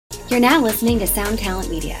You're now listening to Sound Talent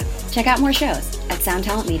Media. Check out more shows at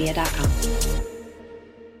soundtalentmedia.com.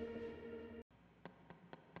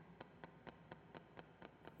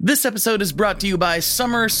 This episode is brought to you by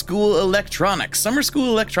Summer School Electronics. Summer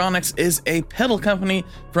School Electronics is a pedal company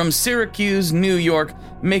from Syracuse, New York,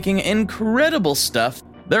 making incredible stuff.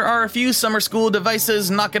 There are a few Summer School devices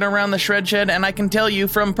knocking around the shred shed, and I can tell you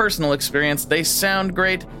from personal experience, they sound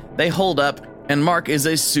great, they hold up, and Mark is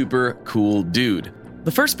a super cool dude.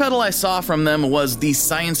 The first pedal I saw from them was the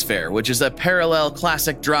Science Fair, which is a parallel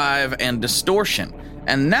classic drive and distortion.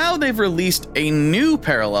 And now they've released a new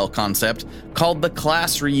parallel concept called the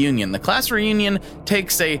Class Reunion. The Class Reunion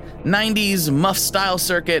takes a 90s muff style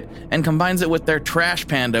circuit and combines it with their Trash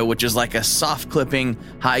Panda, which is like a soft clipping,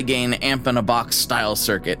 high gain amp in a box style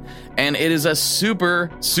circuit. And it is a super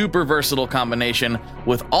versatile combination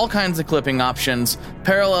with all kinds of clipping options,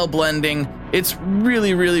 parallel blending. It's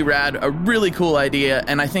really rad, a really cool idea,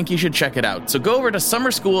 and I think you should check it out. So go over to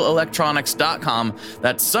summerschoolelectronics.com,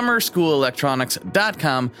 that's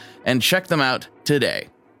summerschoolelectronics.com, and check them out today.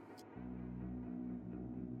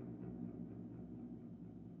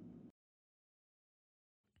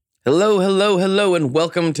 Hello, and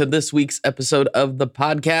welcome to this week's episode of the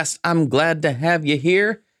podcast. I'm glad to have you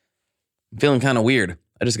here. I'm feeling kind of weird.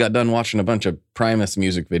 I just got done watching a bunch of Primus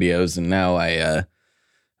music videos, and now I'm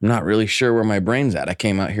not really sure where my brain's at. I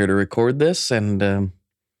came out here to record this and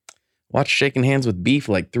watched Shaking Hands with Beef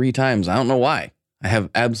like 3 times. I don't know why. I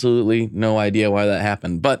have absolutely no idea why that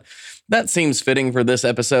happened, but that seems fitting for this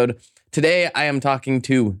episode. Today, I am talking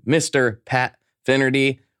to Mr. Pat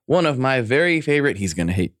Finnerty, one of my very favorite, he's going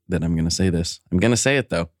to hate that I'm going to say this. I'm going to say it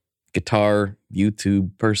though, guitar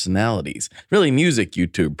YouTube personalities. Really music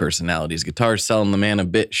YouTube personalities. Guitar's selling the man a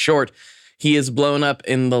bit short. He has blown up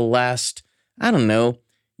in the last, I don't know,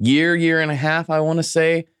 year and a half, I want to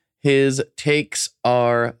say. His takes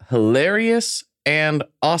are hilarious and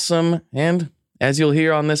awesome, and as you'll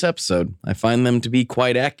hear on this episode, I find them to be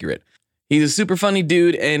quite accurate. He's a super funny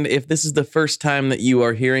dude, and if this is the first time that you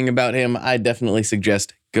are hearing about him, I definitely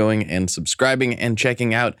suggest going and subscribing and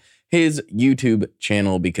checking out his YouTube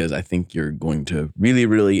channel because I think you're going to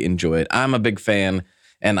really enjoy it. I'm a big fan,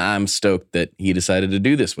 and I'm stoked that he decided to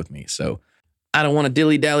do this with me, so I don't want to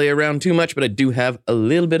dilly-dally around too much, but I do have a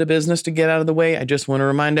little bit of business to get out of the way. I just want to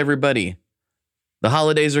remind everybody, the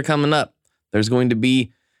holidays are coming up. There's going to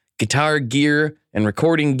be guitar gear and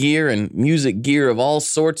recording gear and music gear of all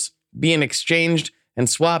sorts being exchanged and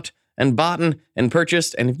swapped and bought and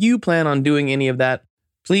purchased. And if you plan on doing any of that,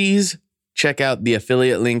 please check out the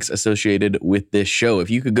affiliate links associated with this show. If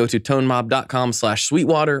you could go to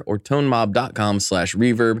tonemob.com/sweetwater or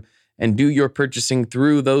tonemob.com/reverb and do your purchasing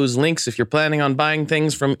through those links. If you're planning on buying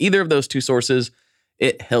things from either of those two sources,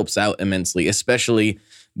 it helps out immensely, especially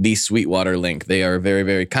the Sweetwater link. They are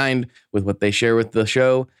very kind with what they share with the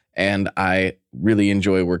show, and I really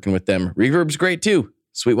enjoy working with them. Reverb's great too.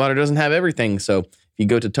 Sweetwater doesn't have everything, so if you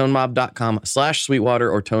go to tonemob.com/sweetwater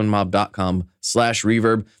or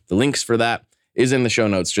tonemob.com/reverb, the links for that is in the show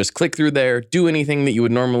notes. Just click through there, do anything that you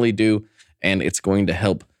would normally do, and it's going to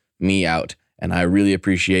help me out. And I really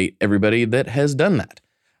appreciate everybody that has done that.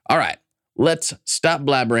 All right, let's stop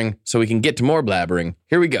blabbering so we can get to more blabbering.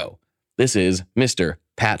 Here we go. This is Mr.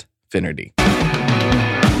 Pat Finnerty.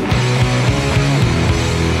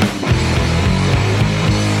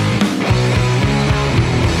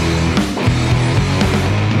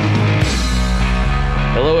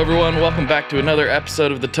 Hello, everyone. Welcome back to another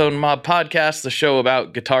episode of the Tone Mob Podcast, the show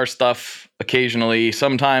about guitar stuff occasionally,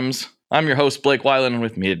 sometimes. I'm your host, Blake Weiland, and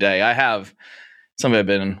with me today, I have somebody I've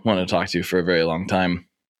been wanting to talk to for a very long time,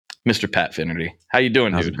 Mr. Pat Finnerty. How you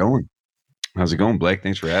doing, dude? How's it going, Blake?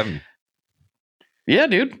 Thanks for having me. Yeah,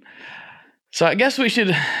 dude. So I guess we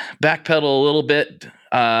should backpedal a little bit.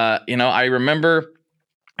 I remember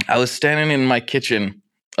I was standing in my kitchen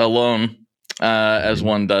alone, as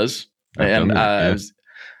one does, and I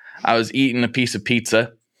was eating a piece of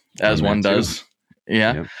pizza, as one does.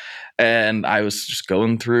 Yeah. Yep. And I was just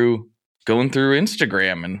going through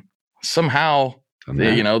Instagram, and somehow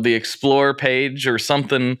the Explore page or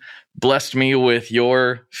something blessed me with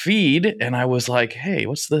your feed, and I was like, hey,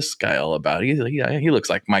 what's this guy all about? He looks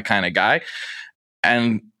like my kind of guy.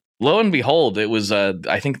 And lo and behold, it was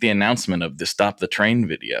I think the announcement of the Stop the Train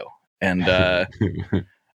video, and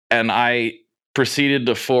and I proceeded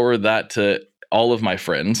to forward that to all of my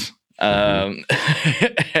friends, and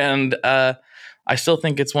I still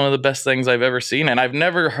think it's one of the best things I've ever seen, and I've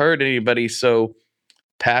never heard anybody so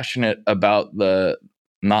passionate about the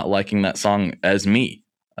not liking that song as me,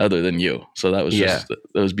 other than you. So that was that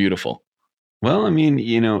was beautiful. Well, I mean,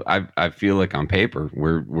 I feel like on paper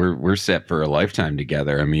we're set for a lifetime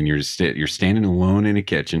together. I mean, you're standing alone in a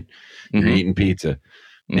kitchen, you're Mhm. eating pizza,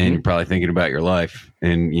 and you're Mhm. probably thinking about your life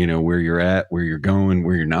and where you're at, where you're going,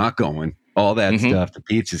 where you're not going, all that Mhm. stuff. The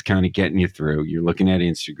pizza's kind of getting you through. You're looking at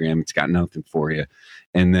Instagram, it's got nothing for you,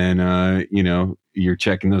 and then you're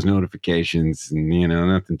checking those notifications, and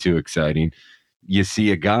nothing too exciting. You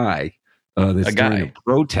see a guy A that's doing a guy.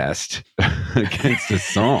 protest against a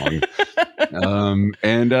song.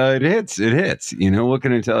 And it hits. What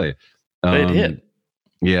can I tell you? It Um, hit.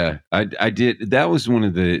 yeah, I did. That was one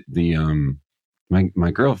of the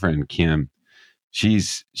my girlfriend Kim.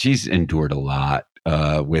 She's endured a lot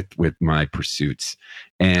with my pursuits,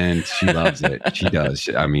 and she loves it. She does.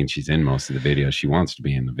 I mean, she's in most of the videos. She wants to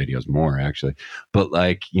be in the videos more, actually. But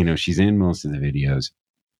like, she's in most of the videos.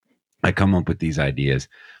 I come up with these ideas.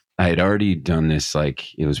 I had already done this,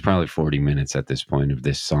 like it was probably 40 minutes at this point of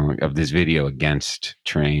this video against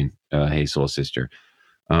Train, Hey Soul Sister,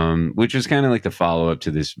 which was kind of like the follow up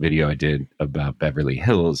to this video I did about Beverly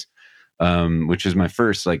Hills, which was my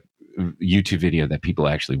first like YouTube video that people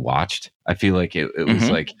actually watched. I feel like it was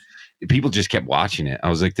Mhm. like people just kept watching it. I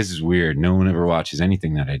was like, this is weird. No one ever watches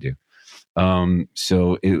anything that I do.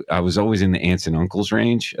 I was always in the aunts and uncles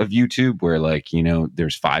range of YouTube where like,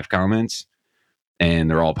 there's 5 comments and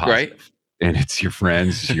they're all Right? positive. And it's your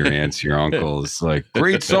friends, your aunts, your uncles, like,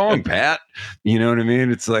 great song, Pat. You know what I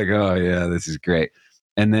mean? It's like, oh yeah, this is great.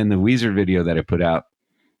 And then the Weezer video that I put out,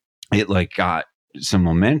 it like got some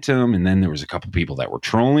momentum, and then there was a couple people that were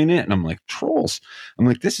trolling it, and I'm like, trolls. I'm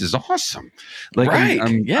like, this is awesome. Like Right.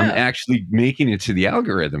 I'm Yeah. actually making it to the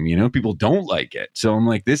algorithm. People don't like it. So I'm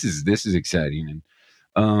like, this is exciting.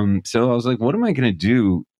 And so I was like, what am I going to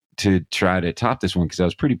do to try to top this one? Because I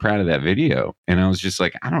was pretty proud of that video, and I was just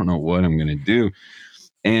like, I don't know what I'm going to do.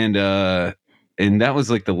 And that was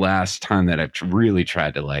like the last time that I've really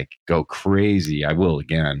tried to like go crazy. I will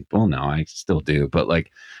again. Well, no, I still do, but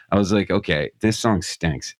like I was like, okay, this song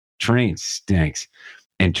stinks. Train stinks,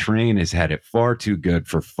 and Train has had it far too good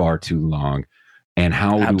for far too long. And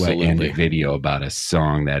how do I end a Absolutely. video about a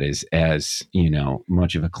song that is as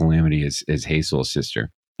much of a calamity as Hey Soul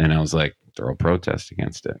Sister? And I was like, throw a protest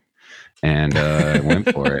against it, and went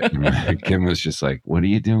for it. And Kim was just like, "What are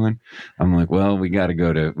you doing?" I'm like, "Well, we got to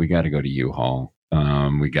go to U-Haul.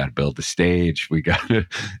 We got to build the stage. We got to,"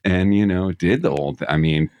 and did the whole. I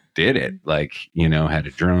mean, did it like had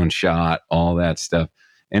a drone shot, all that stuff,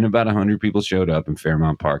 and about 100 people showed up in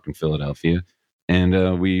Fairmount Park in Philadelphia,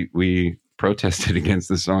 and we protested against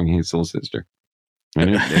the song "Hey Soul Sister,"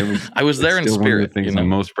 and I was it's there in still one of the spirit, things I'm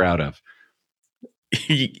most proud of.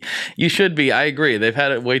 You should be. I agree. They've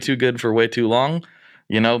had it way too good for way too long.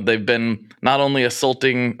 They've been not only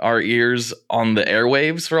assaulting our ears on the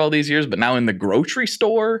airwaves for all these years, but now in the grocery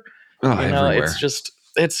store. Oh, everywhere.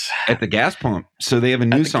 It's At the gas pump. So they have a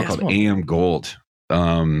new the song gas called pump. AM Gold.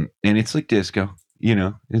 And it's like disco.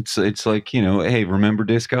 It's like, hey, remember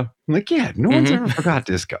disco? I'm like, yeah, no one's ever forgot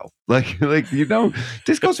disco. Like,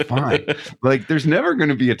 disco's fine. Like, there's never going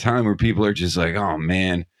to be a time where people are just like, oh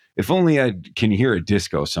man, if only I can hear a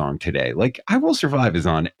disco song today. Like, I Will Survive is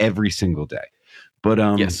on every single day. But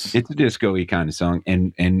Yes. it's a disco-y kind of song.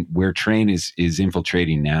 And where Train is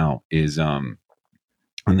infiltrating now is on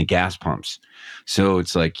the gas pumps. So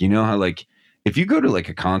it's like, how like if you go to like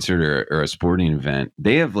a concert or a sporting event,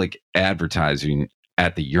 they have like advertising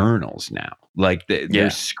at the urinals now. Like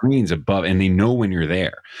there's screens above, and they know when you're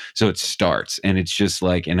there. So it starts, and it's just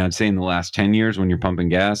like, and I'd say in the last 10 years when you're pumping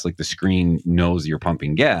gas, like the screen knows you're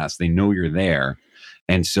pumping gas. They know you're there.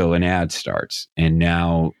 And so an ad starts. And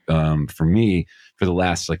now for me, for the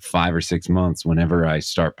last like 5 or 6 months, whenever I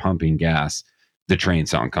start pumping gas, the Train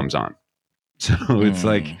song comes on. So it's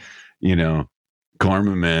like,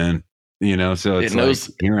 karma, man, so it's like,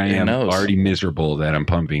 here I am already miserable that I'm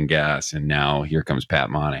pumping gas. And now here comes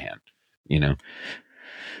Pat Monahan,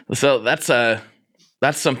 So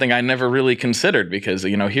that's something I never really considered because,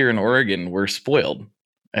 here in Oregon, we're spoiled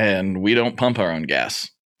and we don't pump our own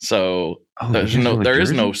gas. So there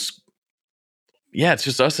is no. Yeah, it's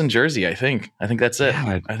just us in Jersey. I think that's it.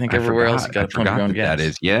 Yeah, I think everywhere else you got to pump your own gas. That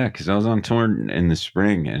is, yeah, because I was on tour in the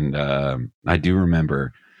spring, and I do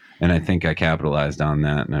remember, and I think I capitalized on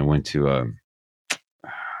that, and I went to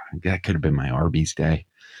that could have been my Arby's day.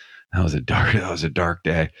 That was a dark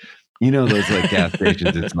day. Those like gas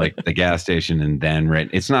stations. It's like the gas station, and then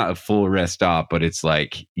it's not a full rest stop, but it's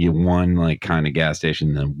like one like kind of gas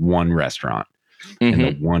station, then one restaurant, and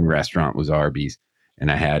the one restaurant was Arby's. And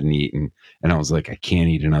I hadn't eaten, and I was like, I can't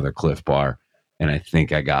eat another Cliff Bar. And I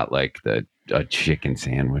think I got like a chicken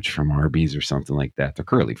sandwich from Arby's or something like that. The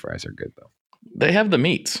curly fries are good though. They have the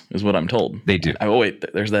meats, is what I'm told. They do. Oh, wait,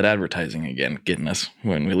 there's that advertising again, getting us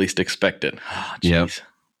when we least expect it. Oh, jeez. Yep.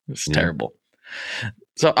 It's terrible.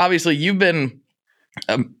 So obviously you've been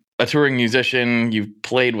a touring musician. You've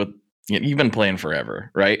been playing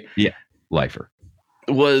forever, right? Yeah. Lifer.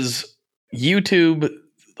 Was YouTube,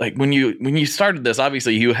 like when you started this,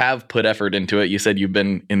 obviously you have put effort into it. You said you've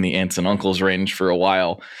been in the aunts and uncles range for a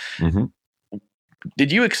while. Mm-hmm.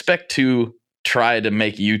 Did you expect to try to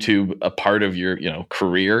make YouTube a part of your,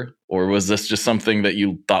 career, or was this just something that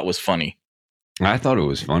you thought was funny? I thought it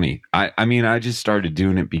was funny. I mean, I just started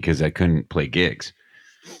doing it because I couldn't play gigs.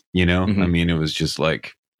 Mm-hmm. I mean, it was just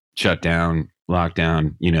like shut down,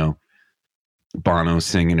 lockdown, Bono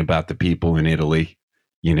singing about the people in Italy.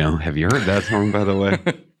 Have you heard that song, by the way?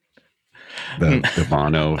 The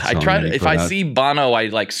Bono song. I try if I see Bono, I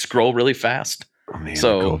like scroll really fast. Oh man,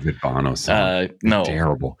 so the COVID Bono song. No,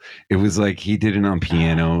 terrible. It was like he did it on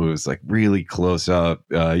piano. It was like really close up.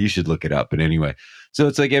 You should look it up. But anyway, so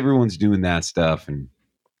it's like everyone's doing that stuff, and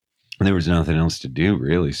there was nothing else to do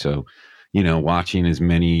really. So, watching as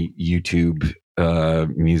many YouTube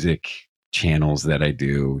music channels that I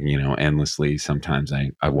do, endlessly. Sometimes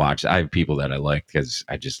I watch. I have people that I like because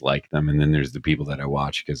I just like them, and then there's the people that I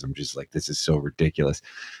watch because I'm just like, this is so ridiculous.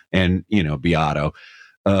 And Beato.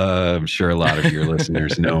 I'm sure a lot of your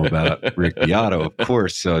listeners know about Rick Beato, of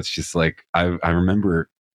course. So it's just like I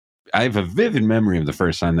remember. I have a vivid memory of the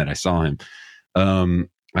first time that I saw him.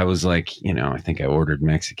 I was like, I think I ordered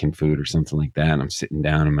Mexican food or something like that. And I'm sitting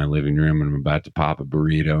down in my living room and I'm about to pop a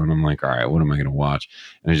burrito. And I'm like, all right, what am I going to watch?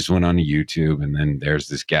 And I just went on to YouTube. And then there's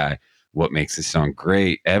this guy, what makes this song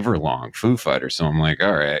great? Everlong, Foo Fighters. So I'm like,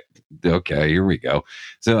 all right, okay, here we go.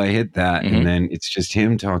 So I hit that. Mm-hmm. And then it's just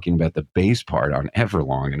him talking about the bass part on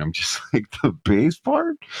Everlong. And I'm just like, the bass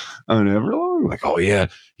part on Everlong? Like, oh yeah,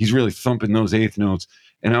 he's really thumping those eighth notes.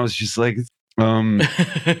 And I was just like, so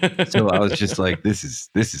I was just like, this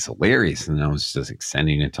is hilarious. And I was just like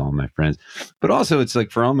sending it to all my friends. But also it's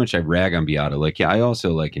like, for how much I rag on Beato, like, yeah, I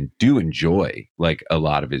also like and do enjoy like a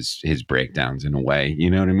lot of his breakdowns in a way.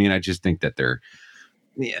 You know what I mean? I just think that they're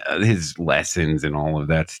his lessons and all of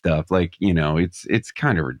that stuff. Like, it's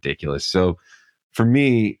kind of ridiculous. So for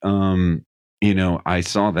me, I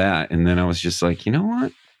saw that and then I was just like, you know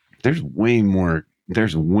what? There's way more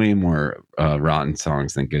rotten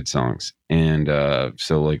songs than good songs. And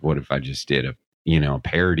so like, what if I just did a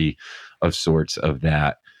parody of sorts of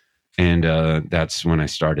that? And that's when I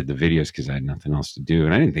started the videos because I had nothing else to do.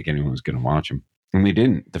 And I didn't think anyone was going to watch them. And they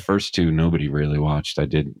didn't. The first two, nobody really watched. I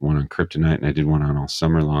did one on Kryptonite and I did one on All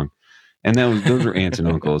Summer Long. And those were aunts and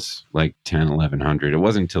uncles, like 10, 1100. It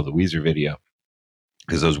wasn't until the Weezer video.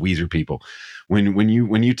 Because those Weezer people, when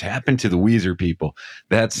you tap into the Weezer people,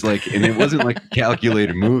 that's like, and it wasn't like a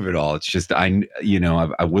calculated move at all. It's just I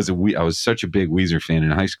was such a big Weezer fan in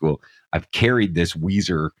high school. I've carried this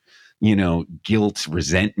Weezer, guilt,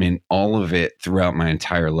 resentment, all of it throughout my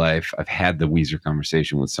entire life. I've had the Weezer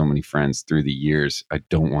conversation with so many friends through the years. I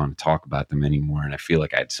don't want to talk about them anymore, and I feel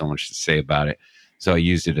like I had so much to say about it. So I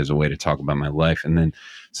used it as a way to talk about my life, and then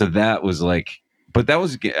so that was like. But that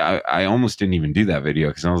was, I almost didn't even do that video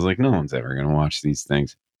because I was like, no one's ever going to watch these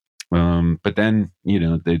things. But then,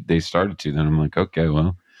 they started to. Then I'm like, okay,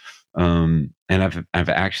 well, and I've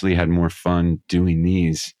actually had more fun doing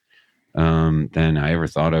these than I ever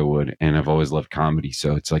thought I would. And I've always loved comedy.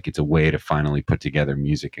 So it's like, it's a way to finally put together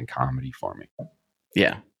music and comedy for me.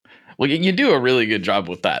 Yeah. Well, you do a really good job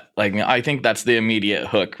with that. Like, I think that's the immediate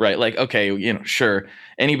hook, right? Like, okay, sure,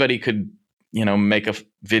 anybody could, make a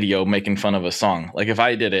video making fun of a song. Like if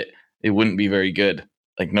I did it, it wouldn't be very good.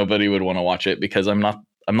 Like nobody would want to watch it because I'm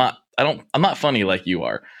not funny like you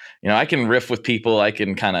are. I can riff with people. I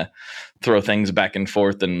can kind of throw things back and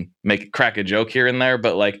forth and crack a joke here and there.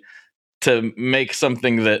 But like to make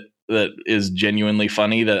something that is genuinely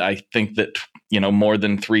funny that I think that, more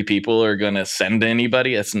than 3 people are going to send to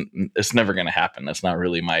anybody, it's never going to happen. That's not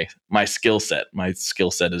really my skill set. My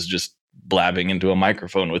skill set is just blabbing into a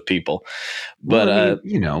microphone with people. But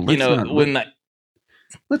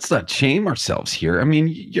let's not shame ourselves here. I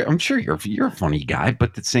mean, I'm sure you're a funny guy,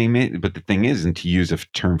 but the thing is, and to use a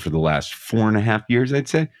term for the last 4.5 years, I'd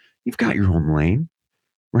say you've got your own lane,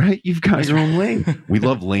 right? You've got your own lane. We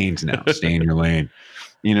love lanes now. Stay in your lane.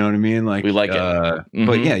 You know what I mean? Like we like it. Mm-hmm.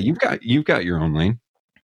 But yeah, you've got your own lane.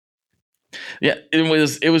 Yeah, it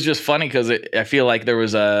was just funny because I feel like there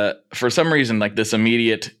was for some reason like this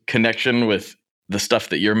immediate connection with the stuff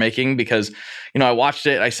that you're making because I watched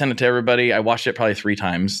it, I sent it to everybody. I watched it probably 3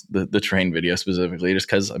 times, the train video specifically, just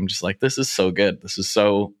because I'm just like, this is so good.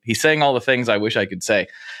 He's saying all the things I wish I could say,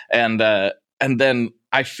 and then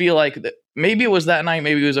I feel like maybe it was that night,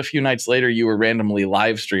 maybe it was a few nights later, you were randomly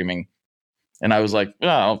live streaming. And I was like,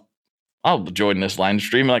 oh, I'll join this line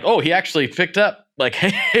stream. Like, oh, he actually picked up. Like,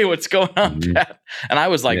 hey, what's going on, Pat? And I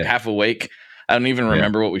was like half awake. I don't even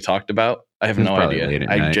remember what we talked about. I have no idea.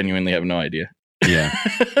 I genuinely have no idea. Yeah,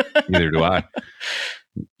 neither do I.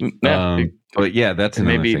 But yeah, that's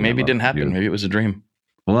maybe it didn't happen. Maybe it was a dream.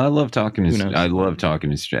 Well, I love talking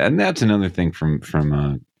to and that's another thing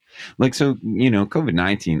from like, so, you know,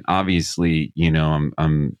 COVID-19, obviously, you know,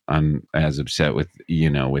 I'm as upset with, you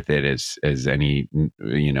know, with it as any,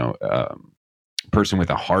 you know, person with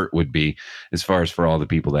a heart would be, as far as for all the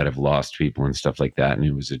people that have lost people and stuff like that. And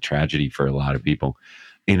it was a tragedy for a lot of people.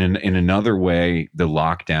 In another way, the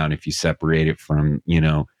lockdown, if you separate it from, you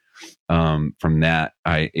know, from that,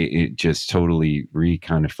 it just totally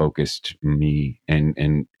kind of focused me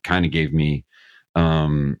and kind of gave me,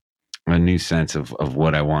 a new sense of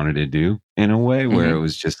what I wanted to do, in a way where it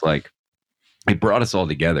was just like, it brought us all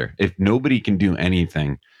together. If nobody can do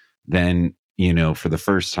anything, then, you know, for the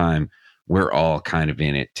first time, we're all kind of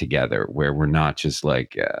in it together, where we're not just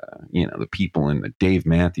like, you know, the people in the Dave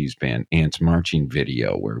Matthews Band Ants Marching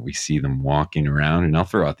video, where we see them walking around, and I'll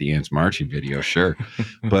throw out the Ants Marching video, sure.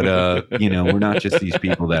 But, you know, we're not just these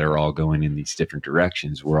people that are all going in these different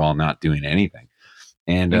directions. We're all not doing anything.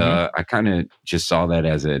 And I kind of just saw that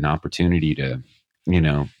as an opportunity to, you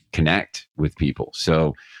know, connect with people.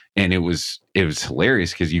 So, and it was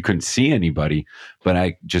hilarious because you couldn't see anybody, but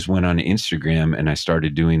I just went on Instagram and I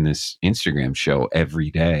started doing this Instagram show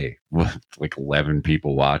every day with like 11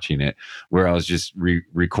 people watching it, where I was just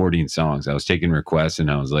recording songs. I was taking requests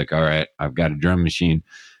and I was like, all right, I've got a drum machine.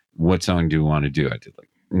 What song do you want to do? I did, like,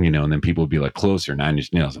 you know, and then people would be like, Closer, Nine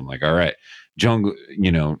Inch Nails. I'm like, all right, Jungle,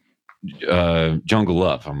 you know, Jungle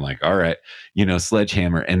Love. I'm like, all right, you know,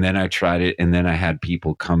 Sledgehammer. And then I tried it, and then I had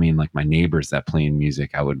people coming, like my neighbors that playing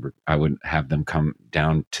music. I would have them come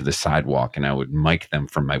down to the sidewalk, and I would mic them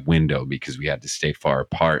from my window because we had to stay far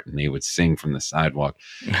apart, and they would sing from the sidewalk.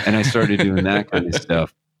 And I started doing that kind of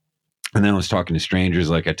stuff. And then I was talking to strangers,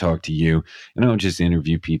 like I talked to you, and I would just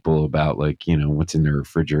interview people about, like, you know, what's in their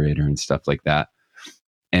refrigerator and stuff like that.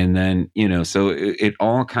 And then, you know, so it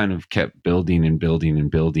all kind of kept building and building and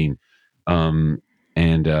building. So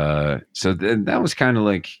that was kind of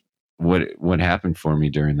like what happened for me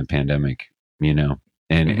during the pandemic, you know,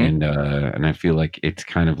 and I feel like it's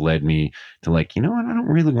kind of led me to, like, you know what, I don't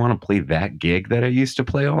really want to play that gig that I used to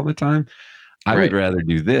play all the time. I would rather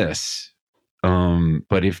do this.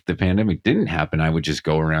 But if the pandemic didn't happen, I would just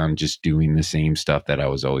go around just doing the same stuff that I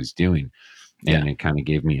was always doing. And it kind of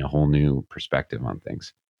gave me a whole new perspective on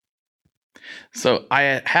things. So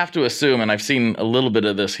I have to assume, and I've seen a little bit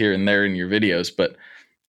of this here and there in your videos, but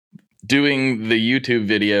doing the YouTube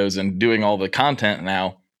videos and doing all the content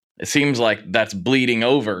now, it seems like that's bleeding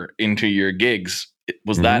over into your gigs.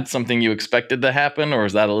 Was that something you expected to happen, or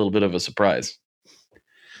is that a little bit of a surprise?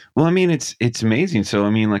 Well, I mean, it's amazing. So,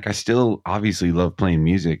 I mean, like, I still obviously love playing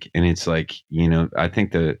music, and it's like, you know, I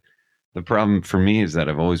think the problem for me is that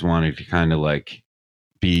I've always wanted to kind of like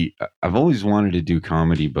I've always wanted to do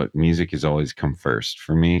comedy, but music has always come first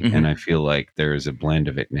for me. And I feel like there is a blend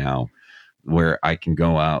of it now where I can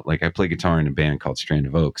go out, like I play guitar in a band called Strand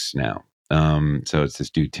of Oaks now. So it's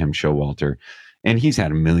this dude, Tim Showalter, and he's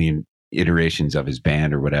had a million iterations of his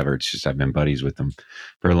band or whatever. It's just, I've been buddies with him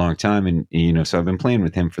for a long time. And, you know, so I've been playing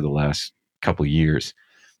with him for the last couple of years.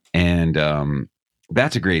 And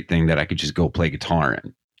that's a great thing that I could just go play guitar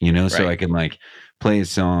in, you know, so I can like play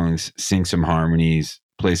his songs, sing some harmonies,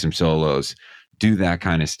 play some solos, do that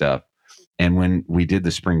kind of stuff. And when we did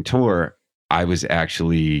the spring tour, I was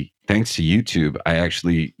actually, thanks to YouTube, I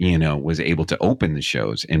actually, you know, was able to open the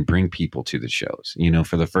shows and bring people to the shows, you know,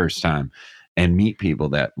 for the first time, and meet people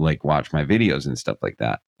that like watch my videos and stuff like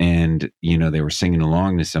that. And, you know, they were singing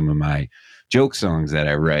along to some of my joke songs that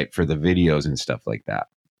I write for the videos and stuff like that.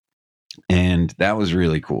 And that was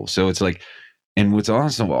really cool. So it's like, and what's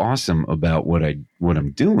also awesome about what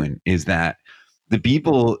I'm doing is that the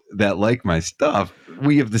people that like my stuff,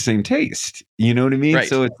 we have the same taste. You know what I mean? Right.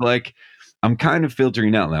 So it's like, I'm kind of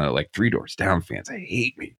filtering out now, like Three Doors Down fans, I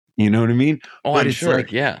hate me. You know what I mean? Oh, but I'm sure.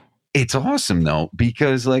 Like, yeah. It's awesome though,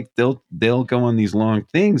 because like they'll go on these long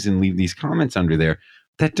things and leave these comments under there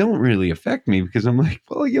that don't really affect me, because I'm like,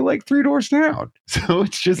 well, you like Three Doors Down. So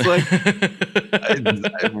it's just like,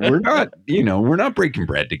 we're not breaking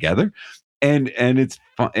bread together. And it's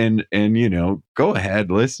fun, and you know, go ahead,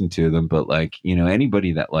 listen to them. But like, you know,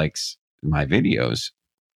 anybody that likes my videos,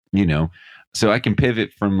 you know, so I can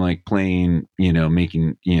pivot from like playing, you know,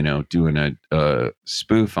 making, you know, doing a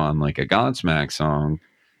spoof on like a Godsmack song,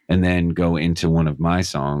 and then go into one of my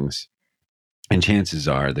songs And chances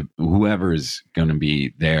are that whoever is going to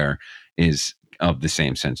be there is of the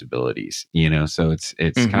same sensibilities, so it's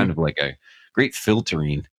kind of like a great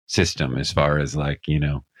filtering system as far as like,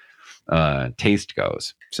 taste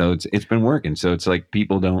goes. So it's been working. So it's like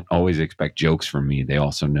people don't always expect jokes from me. They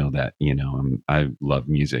also know that, I love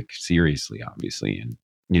music seriously, obviously. And,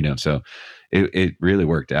 so it really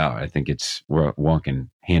worked out. I think we're walking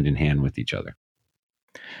hand in hand with each other.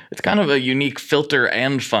 It's kind of a unique filter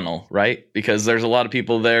and funnel, right? Because there's a lot of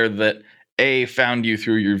people there that found you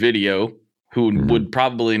through your video who would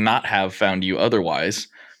probably not have found you otherwise.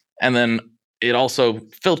 And then it also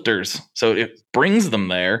filters. So it brings them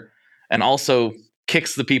there and also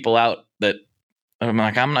kicks the people out that I'm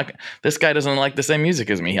not, this guy doesn't like the same music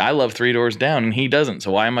as me. I love Three Doors Down and he doesn't.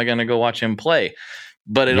 So why am I going to go watch him play?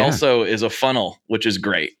 But it also is a funnel, which is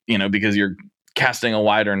great, because you're casting a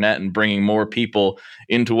wider net and bringing more people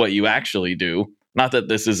into what you actually do. Not that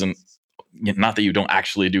you don't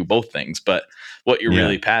actually do both things, but what you're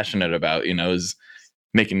really passionate about, is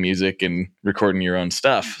making music and recording your own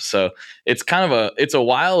stuff. So it's kind of it's a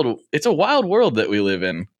wild world that we live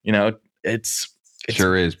in. It's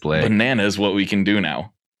sure is, Blake. Bananas what we can do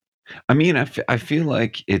now. I mean, I feel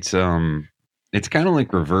like it's kind of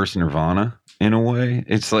like reverse Nirvana in a way.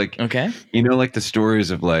 It's like, okay, like the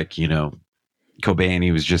stories of like, Cobain,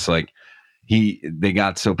 he was just like, they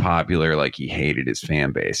got so popular, like he hated his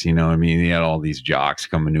fan base. You know what I mean? He had all these jocks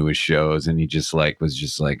coming to his shows and he just like, was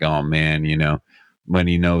just like, oh man, when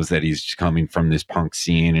he knows that he's coming from this punk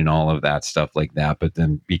scene and all of that stuff like that, but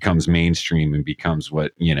then becomes mainstream and becomes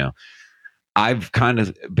what, I've kind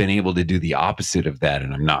of been able to do the opposite of that.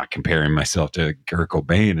 And I'm not comparing myself to Kurt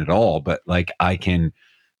Cobain at all, but like I can,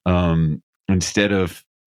 instead of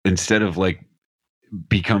like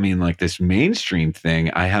becoming like this mainstream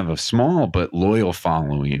thing, I have a small but loyal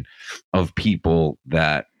following of people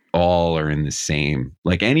that all are in the same,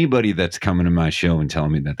 like anybody that's coming to my show and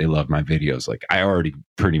telling me that they love my videos, like I already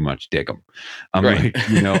pretty much dig them. I'm right.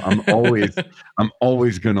 Like, I'm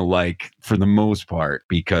always gonna like, for the most part,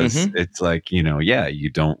 because it's like, you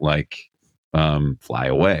don't like Fly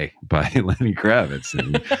Away by Lenny Kravitz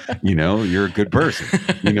and you're a good person.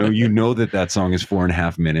 That song is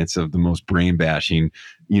 4.5 minutes of the most brain bashing,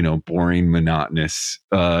 boring, monotonous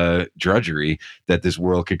drudgery that this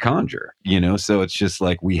world could conjure, so it's just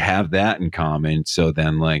like we have that in common. So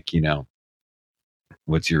then like,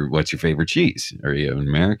 what's your favorite cheese? Are you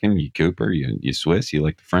American? You Cooper? You Swiss? You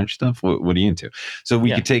like the French stuff? What are you into? So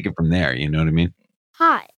we could take it from there, you know what I mean?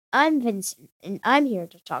 Hi, I'm Vincent, and I'm here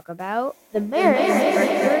to talk about the Meris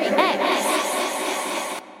Mercury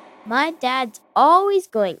X. My dad's always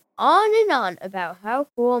going on about how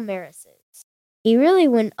cool Meris is. He really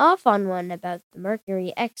went off on one about the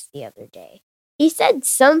Mercury X the other day. He said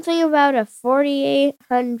something about a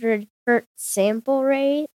 4,800 hertz sample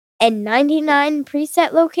rate and 99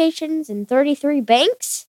 preset locations in 33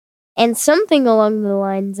 banks, and something along the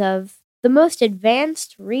lines of the most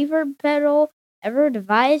advanced reverb pedal ever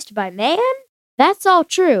devised by man? That's all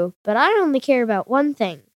true, but I only care about one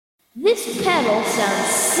thing. This pedal sounds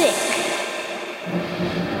sick.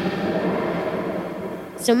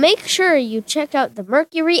 So make sure you check out the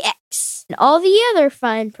Mercury X and all the other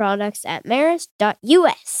fine products at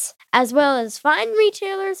Meris.us, as well as fine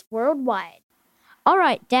retailers worldwide. All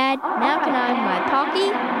right, Dad, now can I have my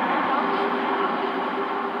Pocky?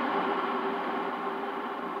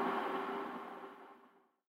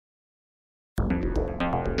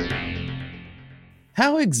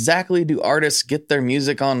 How exactly do artists get their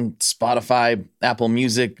music on Spotify, Apple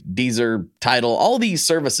Music, Deezer, Tidal, all these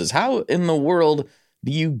services? How in the world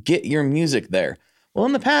do you get your music there? Well,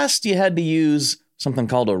 in the past, you had to use something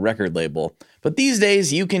called a record label. But these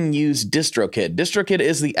days, you can use DistroKid. DistroKid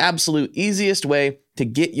is the absolute easiest way to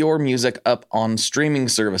get your music up on streaming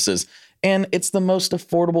services. And it's the most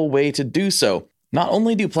affordable way to do so. Not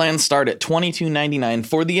only do plans start at $22.99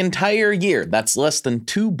 for the entire year, that's less than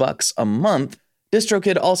 $2 a month,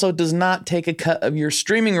 DistroKid also does not take a cut of your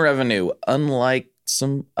streaming revenue, unlike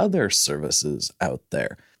some other services out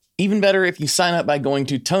there. Even better if you sign up by going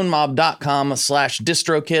to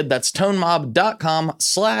tonemob.com/distrokid. That's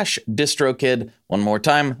tonemob.com/distrokid. One more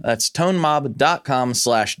time, that's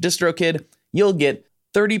tonemob.com/distrokid. You'll get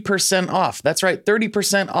 30% off. That's right,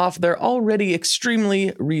 30% off their already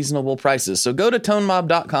extremely reasonable prices. So go to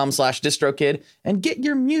tonemob.com/distrokid and get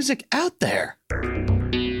your music out there.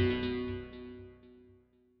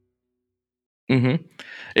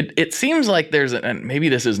 It seems like there's, and maybe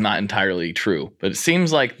this is not entirely true, but it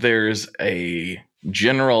seems like there's a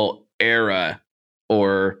general era,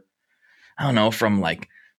 or I don't know, from like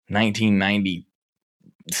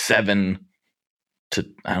 1997 to,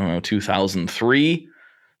 I don't know, 2003,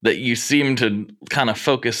 that you seem to kind of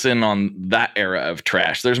focus in on that era of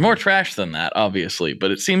trash. There's more trash than that, obviously, but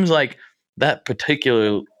it seems like that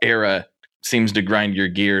particular era seems to grind your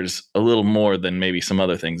gears a little more than maybe some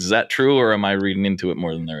other things. Is that true, or am I reading into it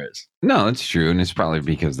more than there is? No, it's true. And it's probably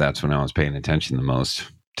because that's when I was paying attention the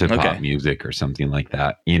most to pop music or something like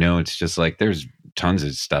that. You know, it's just like there's tons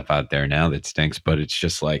of stuff out there now that stinks, but it's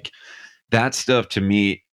just like that stuff to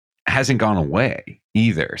me hasn't gone away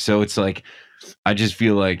either. So it's like, I just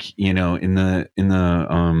feel like, you know,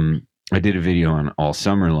 I did a video on All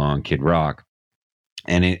Summer Long, Kid Rock.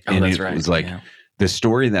 And it was like, the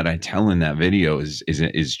story that I tell in that video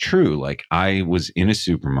is true. Like, I was in a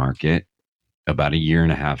supermarket about a year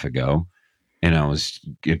and a half ago, and I was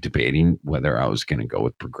debating whether I was going to go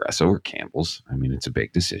with Progresso or Campbell's. I mean, it's a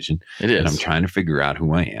big decision. It is. And I'm trying to figure out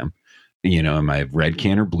who I am. You know, am I red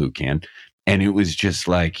can or blue can? And it was just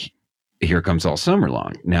like, here comes All Summer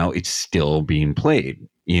Long. Now it's still being played,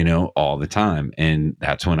 you know, all the time. And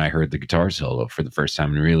that's when I heard the guitar solo for the first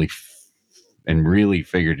time and really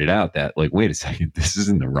figured it out that, like, wait a second, this is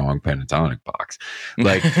in the wrong pentatonic box.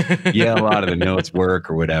 Like, yeah, a lot of the notes work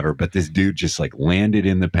or whatever, but this dude just like landed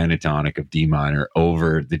in the pentatonic of D minor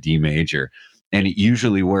over the D major. And it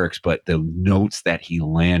usually works, but the notes that he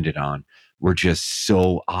landed on were just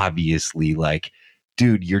so obviously like,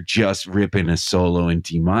 dude, you're just ripping a solo in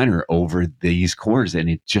D minor over these chords, and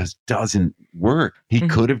it just doesn't work. He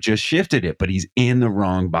could have just shifted it, but he's in the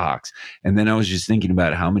wrong box. And then I was just thinking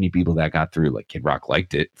about how many people that got through. Like, Kid Rock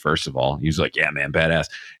liked it, first of all. He was like, yeah, man, badass.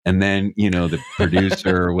 And then, you know, the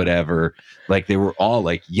producer or whatever, like, they were all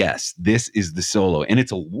like, yes, this is the solo. And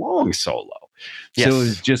it's a long solo. Yes. So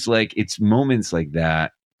it's just like, it's moments like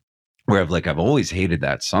that where I've always hated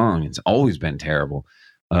that song. It's always been terrible.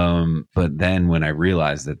 But then when I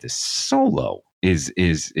realized that this solo is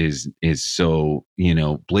so, you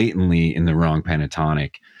know, blatantly in the wrong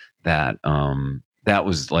pentatonic, that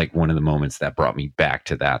was like one of the moments that brought me back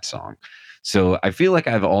to that song. So I feel like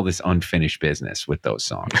I have all this unfinished business with those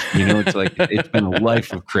songs. You know, it's like, it's been a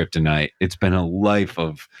life of Kryptonite. It's been a life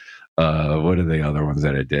of, what are the other ones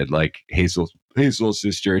that I did? Like Hazel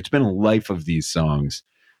Sister. It's been a life of these songs.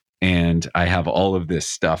 And I have all of this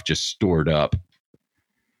stuff just stored up,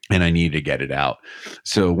 and I need to get it out.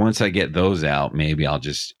 So once I get those out, maybe I'll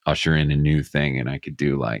just usher in a new thing, and I could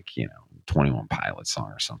do like, you know, 21 Pilots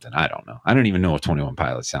song or something. I don't know. I don't even know what 21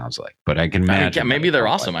 Pilots sounds like, but I can imagine. Maybe they're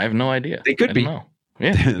awesome. I have no idea. They could be.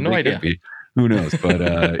 Yeah, no idea. Who knows?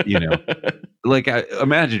 But, you know, like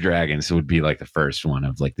Imagine Dragons would be like the first one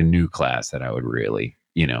of like the new class that I would really,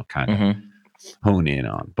 you know, kind of hone in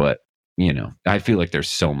on. But, you know, I feel like there's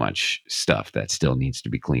so much stuff that still needs to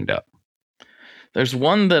be cleaned up. There's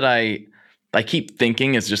one that I keep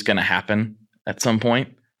thinking is just going to happen at some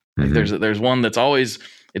point. Like there's one that's always,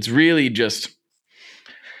 it's really just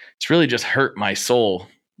hurt my soul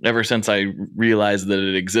ever since I realized that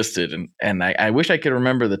it existed. And I wish I could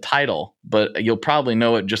remember the title, but you'll probably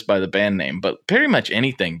know it just by the band name. But pretty much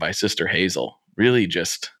anything by Sister Hazel really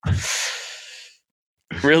just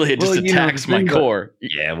attacks my core.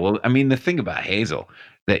 Yeah, well, I mean, the thing about Hazel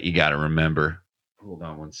that you got to remember, hold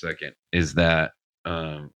on one second, is that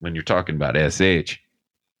when you're talking about SH,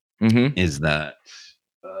 is that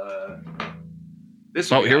this?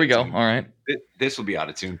 Here we go. All right, this will be out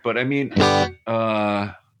of tune. But I mean,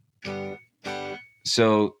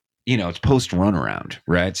 so you know, it's post runaround,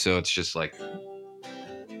 right? So it's just like,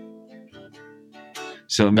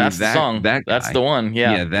 so I mean, that's the song. That's the one.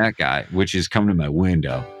 Yeah, that guy, which is Come to My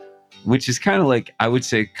Window, which is kind of like, I would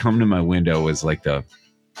say Come to My Window was like the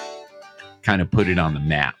kind of put it on the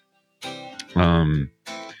map.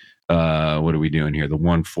 What are we doing here? The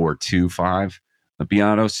 1-4-2-5, the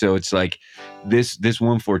piano. So it's like this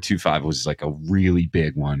 1-4-2-5 was like a really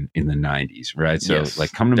big one in the 90s, right? So yes,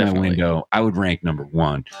 like Come to My Window, I would rank number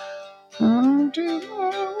 1. Come to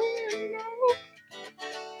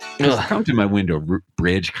My Window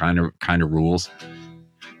bridge kind of rules.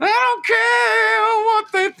 I don't care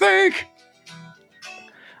what they think.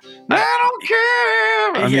 I don't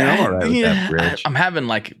care. I mean, I'm all right with that bridge. I'm having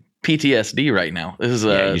like PTSD right now. This is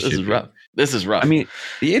rough. This is rough. I mean,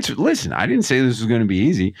 listen, I didn't say this was going to be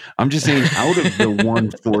easy. I'm just saying, out of the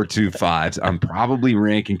 1-4-2-5s, I'm probably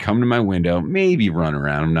ranking Come to My Window, maybe Run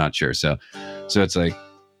Around. I'm not sure. So it's like,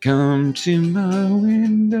 come to my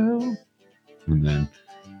window. And then,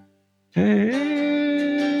 hey,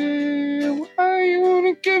 why you want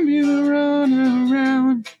to give me the run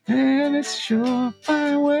around? And it's sure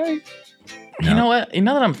my way. You know what?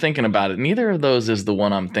 Now that I'm thinking about it, neither of those is the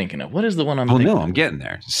one I'm thinking of. What is the one I'm thinking no, of? I'm getting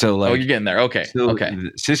there. So like, oh, you're getting there. Okay. so Okay.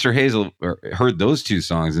 Sister Hazel heard those two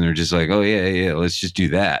songs and they're just like, oh yeah, let's just do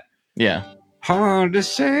that. Yeah. Hard to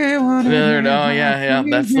say what yeah.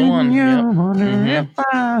 That's the one.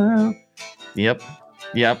 Yep.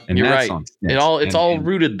 Yep. And You're that right. song It's all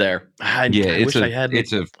rooted there. I wish I had.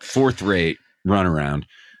 It's a fourth rate runaround.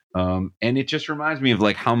 And it just reminds me of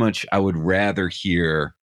like how much I would rather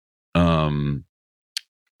hear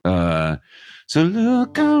so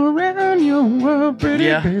look around your world, pretty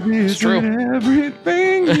baby, it's true.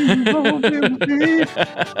 Everything you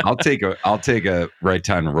I'll take a Right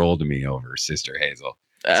Time to Roll to Me over Sister Hazel.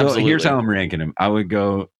 Absolutely. So here's how I'm ranking them. I would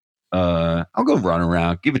go I'll go Run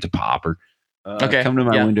Around, give it to Popper. Okay. Come to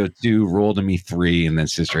My Window 2, Roll to Me 3, and then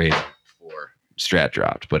Sister Hazel 4. Strat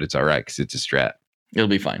dropped, but it's all right because it's a Strat. It'll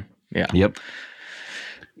be fine. Yeah. Yep.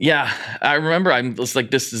 Yeah. I remember it's like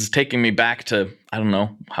this is taking me back to, I don't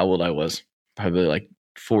know how old I was. Probably like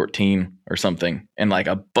 14 or something. And like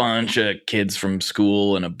a bunch of kids from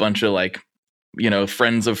school and a bunch of like,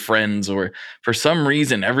 friends of friends, or for some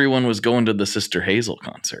reason, everyone was going to the Sister Hazel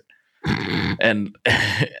concert. And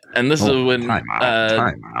this is when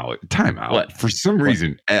time out. What? For some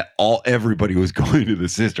reason, everybody was going to the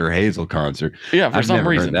Sister Hazel concert. Yeah, for I've some never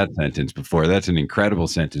reason. heard that sentence before. That's an incredible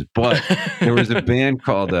sentence. But there was a band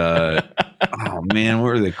called oh man, what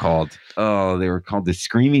were they called? Oh, they were called the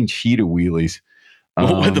Screaming Cheetah Wheelies.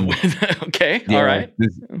 Okay, yeah, all right.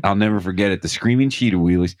 I'll never forget it. The Screaming Cheetah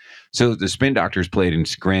Wheelies. So the Spin Doctors played in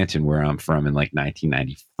Scranton, where I'm from, in like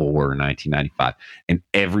 1994 or 1995, and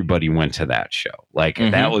everybody went to that show. Like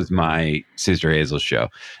that was my Sister Hazel show.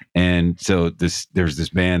 And so there's this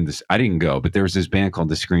band. I didn't go, but there was this band called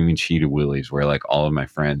the Screaming Cheetah Wheelies, where like all of my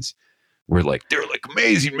friends were like, they're like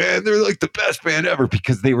amazing, man. They're like the best band ever,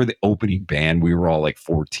 because they were the opening band. We were all like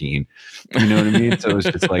 14, you know what I mean? So it was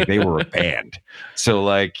just like, they were a band. So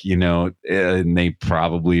like, and they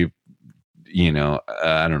probably,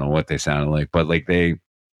 I don't know what they sounded like, but like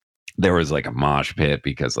there was like a mosh pit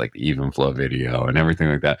because like the Even Flow video and everything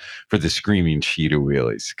like that for the Screaming Cheetah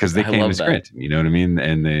Wheelies, because they came to Scranton, you know what I mean?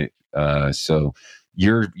 And they, so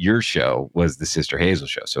your show was the Sister Hazel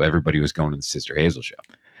show. So everybody was going to the Sister Hazel show.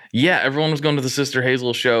 Yeah, everyone was going to the Sister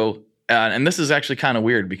Hazel show, and this is actually kind of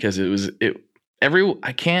weird because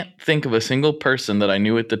I can't think of a single person that I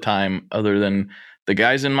knew at the time other than the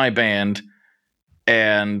guys in my band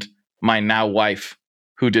and my now wife,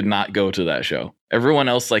 who did not go to that show. Everyone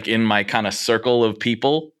else, like in my kind of circle of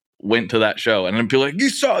people, went to that show, and then people like,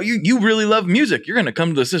 you really love music, you're going to come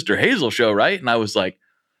to the Sister Hazel show, right? And I was like,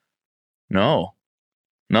 no,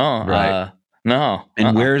 right, no.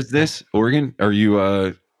 And where is this? Oregon? Are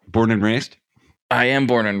you born and raised? I am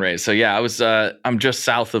born and raised. So yeah, I'm just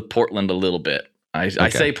south of Portland a little bit. I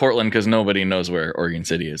say Portland because nobody knows where Oregon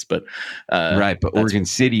City is, but right. But Oregon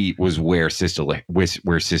City was where Sister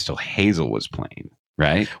Hazel was playing,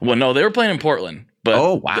 right? Well, no, they were playing in Portland,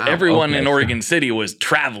 but everyone in Okay. Oregon City was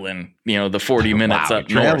traveling, the 40 minutes up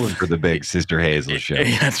traveling north for the big Sister Hazel show.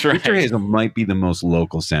 That's right. Sister Hazel might be the most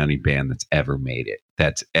local sounding band that's ever made it.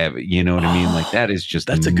 That's ever, you know what I mean? Like that is just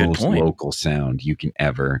That's the a good most point. local sound you can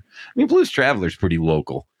ever. I mean, Blues Traveler's pretty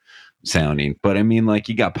local sounding, but I mean, like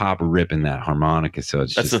you got Papa ripping that harmonica, so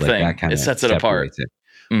it's That's just the like thing. that kind It of sets it apart. separates it.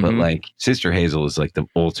 But Mhm. like Sister Hazel is like the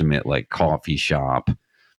ultimate like coffee shop,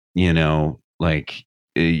 like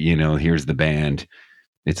here's the band.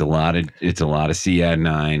 It's a lot of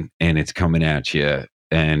CAD9 and it's coming at you,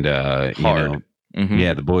 and Hard. Mhm.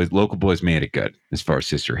 yeah, local boys made it good as far as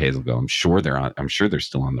Sister Hazel go. I'm sure they're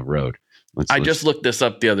still on the road. I just looked this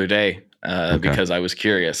up the other day because I was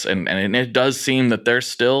curious, and it does seem that they're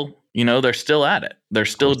still, they're still at it. They're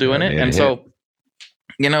still doing it, and so,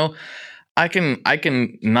 I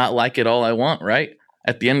can not like it all I want, right?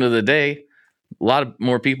 At the end of the day, a lot of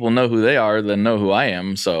more people know who they are than know who I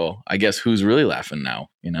am. So I guess who's really laughing now?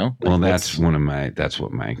 Well, that's what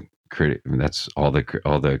my critic. That's all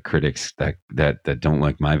the critics that don't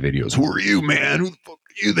like my videos. Who are you, man? Who the fuck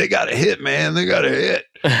are you? They got a hit, man. They got a hit.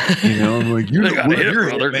 I'm like, They got a hit, you're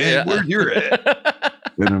brother. man. Yeah. Where you're at?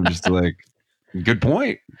 And I'm just like, good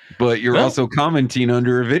point. But you're Well- also commenting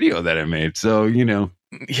under a video that I made, so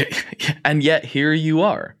And yet here you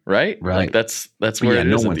are, right? Right. Like that's where it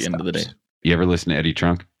no is at one the end of the day. stops. You ever listen to Eddie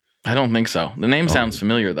Trunk? I don't think so. The name sounds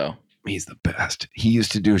familiar though. He's the best. He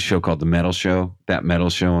used to do a show called The Metal Show, that metal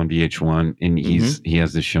show on VH1, and he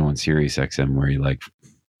has this show on Sirius XM where he like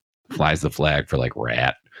flies the flag for like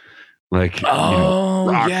Rat, like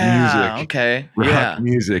rock music, okay, rock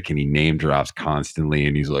music, and he name drops constantly,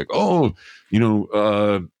 and he's like,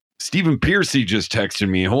 Stephen Piercy just texted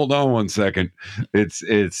me. Hold on one second.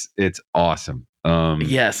 It's awesome.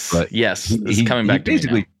 Yes. but Yes. It's coming back to me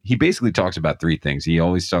now. He basically talks about three things. He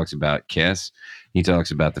always talks about Kiss. He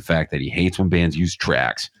talks about the fact that he hates when bands use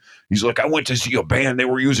tracks. He's like, I went to see a band, they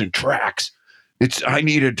were using tracks. I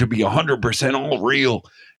needed to be 100% all real.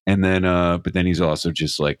 And then, but then he's also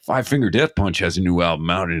just like, Five Finger Death Punch has a new album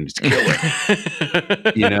out and it's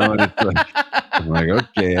killer. You know, and it's like, I'm like,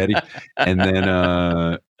 okay, Eddie. And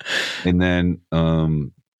then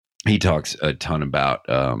he talks a ton about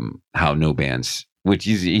how no bands, which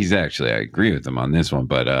he's actually, I agree with him on this one,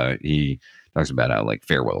 but he talks about how like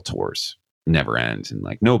farewell tours never ends and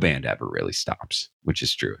like no band ever really stops, which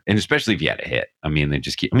is true. And especially if you had a hit. I mean, they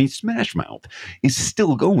just keep, Smash Mouth is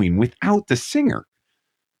still going without the singer.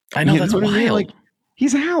 I know, that's wild. I mean? Like,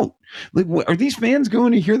 he's out. Like, are these fans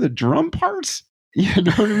going to hear the drum parts? You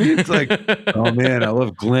know what I mean? It's like, oh man, I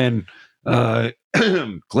love Glenn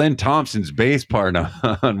Thompson's bass part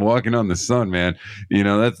on Walking on the Sun, man. You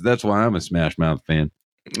know, that's why I'm a Smash Mouth fan.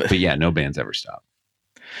 But yeah, no bands ever stop.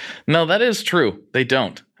 No, that is true. They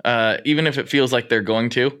don't. Even if it feels like they're going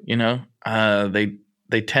to, you know,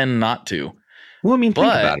 they tend not to. Well, I mean, think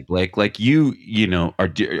about it, Blake. Like you know, are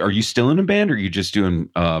you still in a band, or are you just doing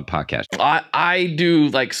podcast? I do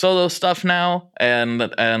like solo stuff now, and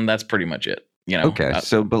that's pretty much it. You know. Okay,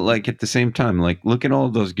 so but like at the same time, like look at all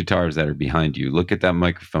of those guitars that are behind you. Look at that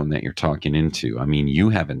microphone that you're talking into. I mean, you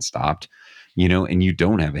haven't stopped, you know, and you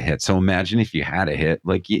don't have a hit. So imagine if you had a hit.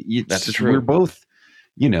 Like that's true.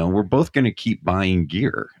 We're both going to keep buying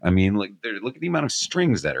gear. I mean, like look at the amount of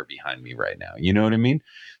strings that are behind me right now. You know what I mean?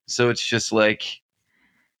 So it's just like,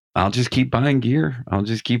 I'll just keep buying gear. I'll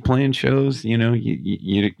just keep playing shows. You know,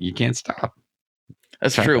 you can't stop.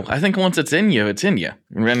 That's true. I think once it's in you, it's in you.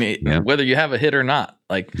 Whether you have a hit or not.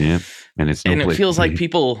 Like, yeah. And it feels like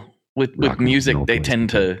people with music, they tend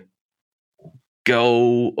to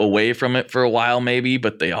go away from it for a while, maybe,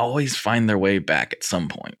 but they always find their way back at some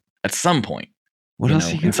point. What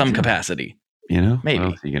else? In some capacity. You know, maybe.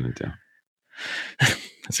 What else are you gonna do?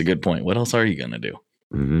 That's a good point. What else are you gonna do?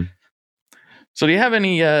 Mm-hmm. So do you have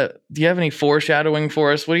any foreshadowing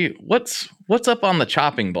for us? What's up on the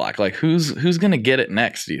chopping block? Like who's gonna get it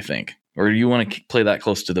next, do you think? Or do you want to play that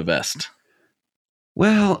close to the vest?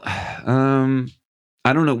 Well, I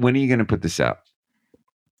don't know. When are you gonna put this out?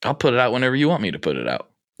 I'll put it out whenever you want me to put it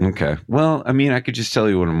out. Okay. Well, I mean, I could just tell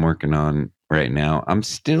you what I'm working on right now. I'm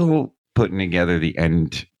still putting together the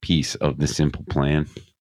end piece of the Simple Plan,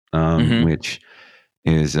 which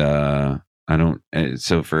is so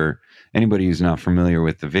for anybody who's not familiar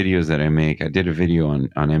with the videos that I make, I did a video on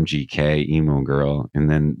MGK, Emo Girl, and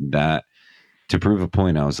then that, to prove a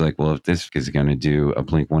point, I was like, well, if this is going to do a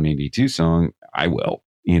Blink-182 song, I will,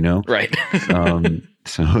 you know? Right.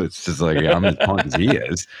 So it's just like, I'm as punk as he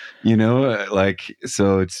is, you know? Like,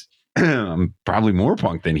 so it's, I'm probably more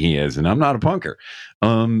punk than he is, and I'm not a punker,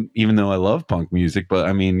 even though I love punk music. But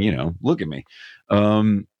I mean, you know, look at me.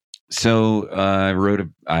 So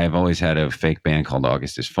I've always had a fake band called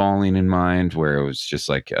August is Falling in mind, where it was just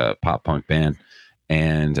like a pop punk band,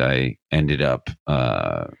 and I ended up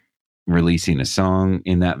releasing a song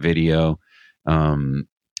in that video, and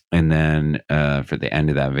then for the end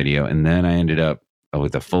of that video, and then I ended up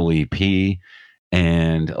with a full EP,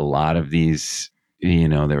 and a lot of these. You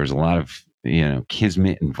know, there was a lot of, you know,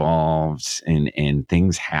 kismet involved and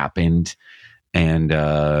things happened. And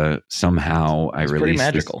somehow I released. It's pretty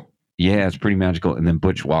magical. Yeah, it's pretty magical. And then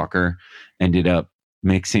Butch Walker ended up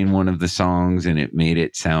mixing one of the songs, and it made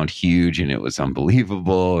it sound huge, and it was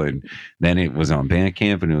unbelievable. And then it was on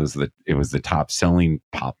Bandcamp, and it was the top selling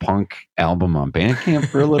pop punk album on Bandcamp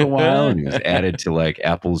for a little while, and it was added to like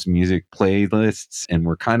Apple's music playlists. And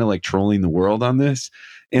we're kind of like trolling the world on this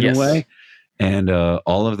in a way. And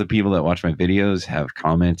all of the people that watch my videos have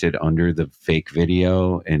commented under the fake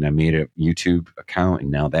video, and I made a YouTube account,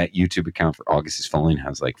 and now that YouTube account for August is Falling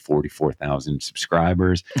has like 44,000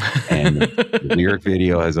 subscribers, and the lyric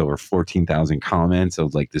video has over 14,000 comments.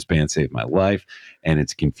 So like, this band saved my life, and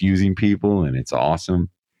it's confusing people, and it's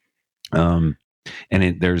awesome. And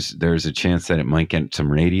there's a chance that it might get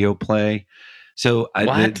some radio play. So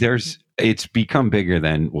it's become bigger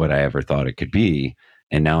than what I ever thought it could be.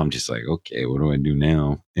 And now I'm just like, okay, what do I do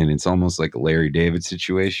now? And it's almost like a Larry David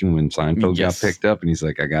situation when Seinfeld got picked up, and he's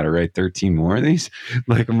like, I got to write 13 more of these.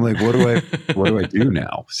 Like, I'm like, what do I do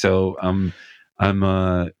now? So I'm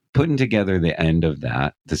putting together the end of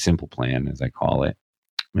that, the Simple Plan, as I call it,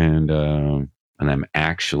 and I'm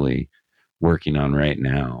actually working on right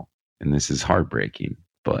now. And this is heartbreaking,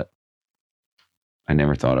 but I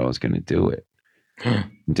never thought I was going to do it.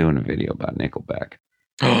 I'm doing a video about Nickelback.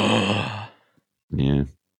 Yeah.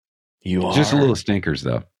 You Just a are. little stinkers,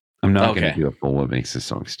 though. I'm not going Okay. to do a full what makes this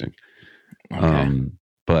song stink. Okay.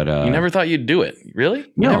 But you never thought you'd do it, really?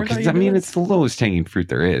 You no, never thought because you'd I do mean, it? it's the lowest hanging fruit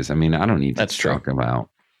there is. I mean, I don't need to That's true. talk about,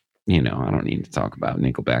 I don't need to talk about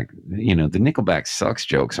Nickelback. The Nickelback sucks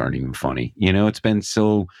jokes aren't even funny. It's been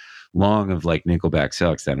so long of like Nickelback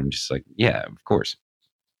sucks that I'm just like, yeah, of course.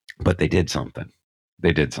 But they did something.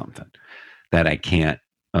 They did something that I can't,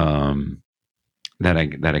 that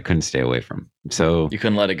I couldn't stay away from. So You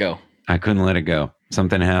couldn't let it go. I couldn't let it go.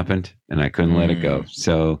 Something happened and I couldn't let it go.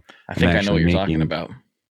 So I think I know what actually you're talking making- about.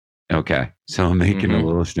 okay. So I'm making Mhm. a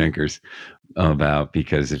little stinkers about,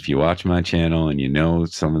 because if you watch my channel and you know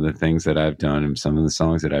some of the things that I've done and some of the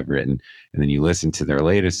songs that I've written, and then you listen to their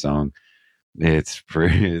latest song, it's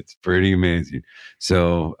pretty amazing.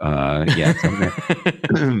 So yeah,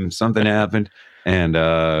 something happened, and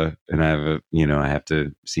I have I have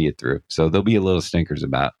to see it through. So there'll be a little stinkers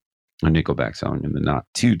about a Nickelback song in the not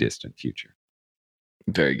too distant future.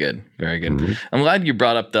 Very good. Very good. Mhm. I'm glad you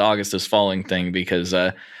brought up the August is Falling thing, because I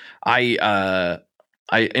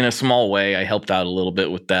in a small way I helped out a little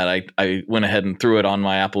bit with that. I went ahead and threw it on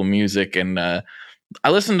my Apple Music, and I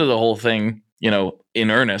listened to the whole thing,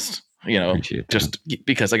 in earnest, Appreciate that. just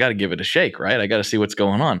because I got to give it a shake, right? I got to see what's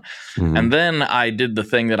going on. Mhm. And then I did the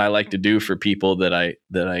thing that I like to do for people that I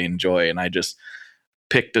enjoy, and I just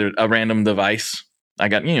picked a random device. I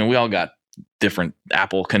got, we all got different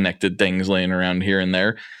Apple connected things laying around here and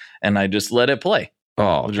there, and I just let it play.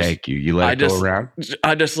 Oh, just- thank you. You let it go around.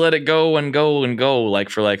 I just let it go and go and go, like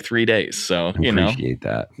for like 3 days. So, Appreciate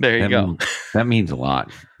that. there you That go. means- that means a lot,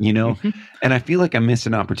 Mhm. And I feel like I missed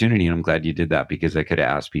an opportunity, and I'm glad you did that, because I could have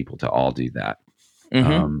asked people to all do that.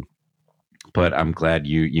 Mhm. But I'm glad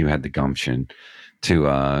you had the gumption to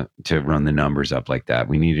run the numbers up like that.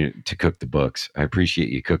 We needed to cook the books. I appreciate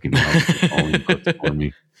you cooking for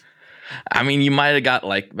me. I mean, you might have got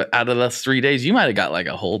like, out of those 3 days, you might have got like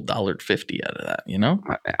a whole $1.50 out of that,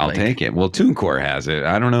 I'll Like- take it. Well, TuneCore has it.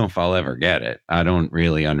 I don't know if I'll ever get it. I don't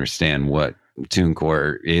really understand what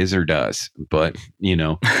TuneCore is or does, but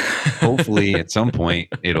hopefully at some point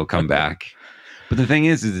it'll come back. But the thing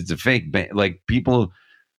is it's a fake like people.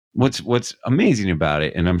 What's amazing about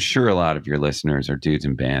it, and I'm sure a lot of your listeners are dudes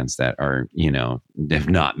in bands that are have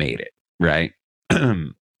not made it, right?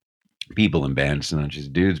 People in bands, not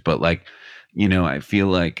just dudes, but like I feel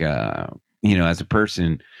like as a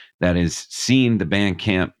person that has seen the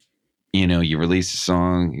Bandcamp, you release a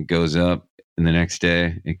song, it goes up, and the next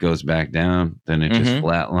day it goes back down, then it just Mhm.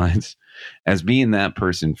 flatlines. As being that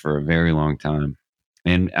person for a very long time,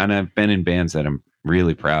 and I've been in bands that I'm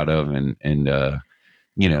really proud of, and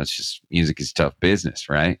it's just music is tough business,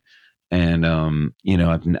 right? And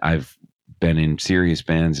I've been in serious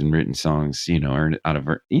bands and written songs, earned out of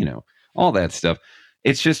all that stuff.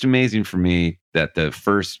 It's just amazing for me that the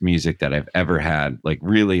first music that I've ever had, like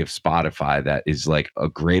really of Spotify, that is like a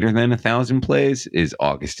greater than 1,000 plays is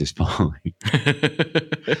August is Falling.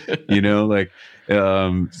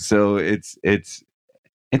 So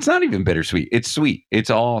it's not even bittersweet. It's sweet. It's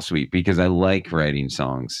all sweet, because I like writing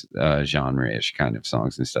songs, genre-ish kind of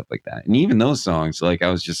songs and stuff like that. And even those songs, like I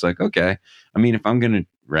was just like, okay, I mean, if I'm going to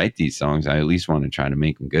write these songs, I at least want to try to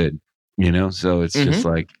make them good, So it's just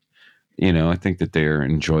like, I think that they're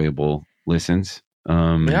enjoyable listens. They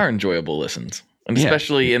are enjoyable listens, and Yeah.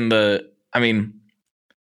 especially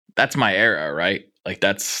that's my era, right? Like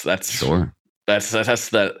that's Sure. that's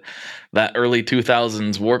that early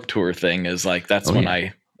 2000s Warped Tour thing is like, that's Oh, when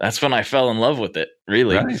yeah. that's when I fell in love with it,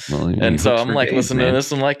 really. Right. Well, And so hooks I'm for like days, listening man. to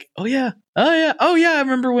this, I'm like, oh yeah, I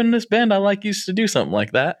remember when this band I like used to do something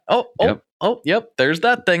like that. Yep, there's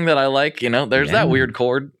that thing that I like, there's Yeah. that weird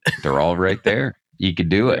chord. They're all right there. You could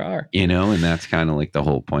do it. There are. And that's kind of like the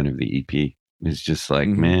whole point of the EP. It's just like,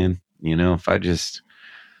 Mhm. man, if I just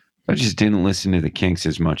didn't listen to the Kinks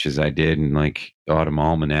as much as I did, and like Autumn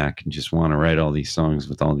Almanac, and just want to write all these songs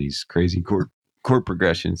with all these crazy chord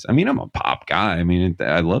progressions. I mean, I'm a pop guy. I mean,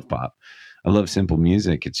 I love pop. I love simple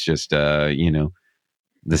music. It's just, the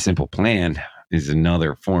Simple Plan is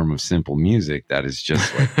another form of simple music that is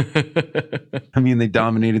just like, I mean, they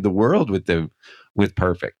dominated the world with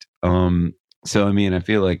Perfect. So, I mean, I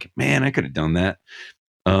feel like, man, I could have done that.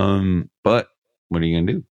 But what are you going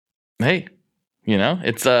to do? Hey,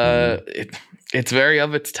 it's it's very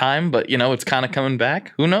of its time, but it's kind of coming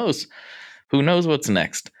back. Who knows what's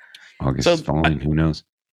next? August So, is falling. Who knows?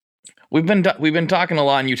 We've been talking a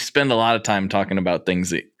lot, and you spend a lot of time talking about things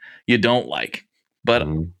that you don't like, but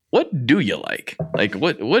Mhm. what do you like? Like,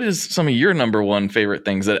 what is some of your number one favorite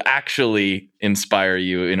things that actually inspire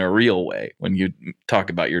you in a real way when you talk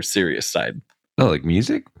about your serious side? Oh, like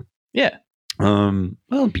music? Yeah.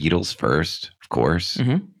 Well, Beatles first, of course.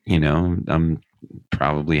 Mhm. I'm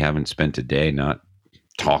probably haven't spent a day not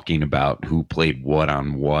talking about who played what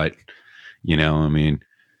on what. I mean,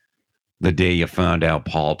 the day you found out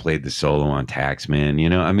Paul played the solo on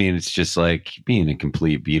Taxman, I mean, it's just like being a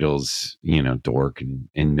complete Beatles, dork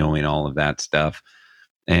and knowing all of that stuff.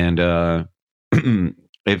 And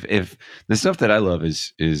if the stuff that I love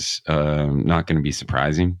is not going to be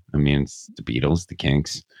surprising. I mean, it's the Beatles, the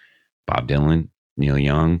Kinks, Bob Dylan, Neil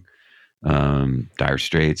Young, Dire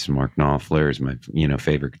Straits, Mark Knopfler is my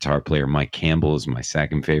favorite guitar player. Mike Campbell is my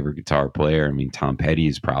second favorite guitar player. I mean, Tom Petty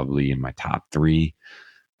is probably in my top 3.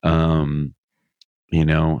 And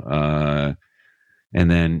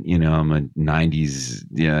then, I'm a 90s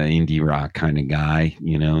indie rock kind of guy.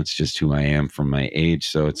 It's just who I am from my age.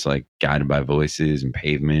 So it's like Guided by Voices and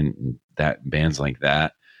Pavement and that bands like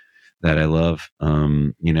that I love.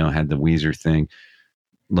 Had the Weezer thing,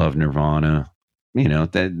 love Nirvana,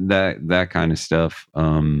 that kind of stuff.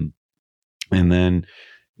 And then,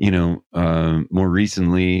 more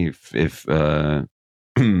recently, if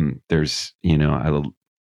there's,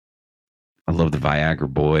 I love the Viagra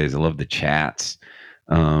Boys. I love the Chats.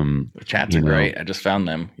 The Chats are great. I just found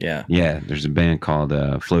them. Yeah. Yeah. There's a band called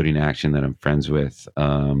Floating Action that I'm friends with.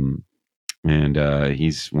 And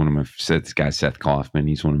he's one of this guy, Seth Kaufman.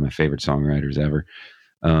 He's one of my favorite songwriters ever.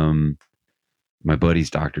 My buddies,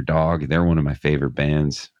 Dr. Dog, they're one of my favorite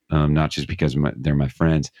bands. Not just because they're my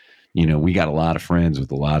friends. We got a lot of friends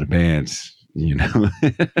with a lot of bands, I'm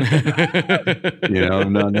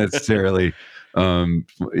not necessarily flying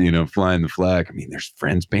the flag. I mean, there's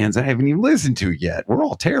friends bands I haven't even listened to yet. We're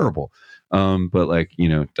all terrible. But like,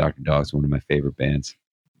 Dr. Dog's one of my favorite bands.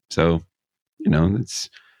 So, it's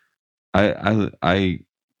I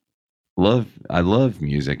love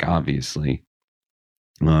music, obviously.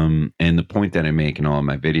 And the point that I make in all of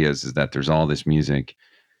my videos is that there's all this music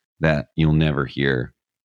that you'll never hear.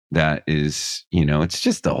 That is, it's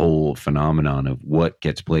just the whole phenomenon of what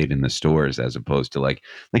gets played in the stores, as opposed to like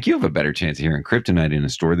you have a better chance of hearing Kryptonite in a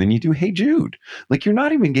store than you do Hey Jude. Like, you're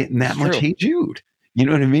not even getting that much Hey Jude. You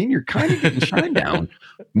know what I mean? You're kind of getting Shine Down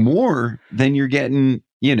more than you're getting,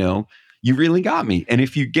 You Really Got Me. And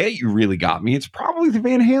if you get You Really Got Me, it's probably the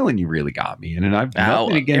Van Halen You Really Got Me. And I've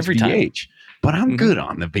nothing against VH, but I'm good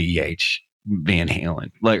on the VH Van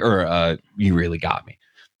Halen, or You Really Got Me.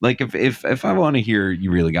 Like if I want to hear You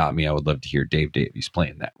Really Got Me, I would love to hear Dave Davies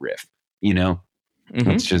playing that riff.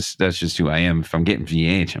 That's just who I am. If I'm getting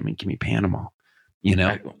VH, I mean, give me Panama.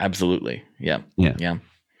 Absolutely, yeah.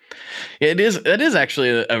 It is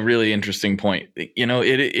actually a really interesting point.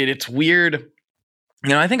 It's weird.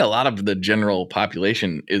 I think a lot of the general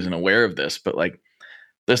population isn't aware of this, but like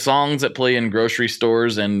the songs that play in grocery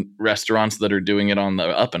stores and restaurants that are doing it on the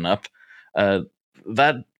up and up,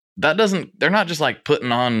 they're not just like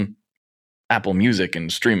putting on Apple Music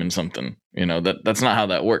and streaming something, that's not how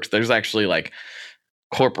that works. There's actually like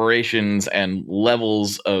corporations and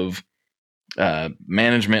levels of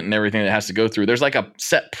management and everything that has to go through. There's like a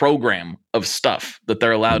set program of stuff that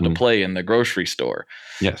they're allowed to play in the grocery store.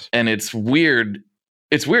 Yes. And it's weird.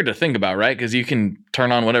 It's weird to think about, right? Because you can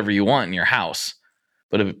turn on whatever you want in your house.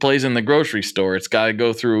 But if it plays in the grocery store, it's got to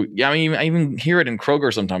go through. Yeah, I mean, I even hear it in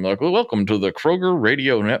Kroger sometimes. They're like, well, welcome to the Kroger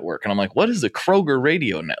Radio Network. And I'm like, what is the Kroger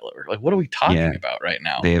Radio Network? Like, what are we talking about right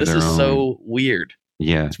now? This is so weird.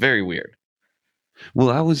 Yeah. It's very weird. Well,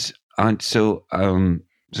 I was on, so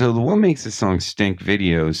the What Makes a Song Stink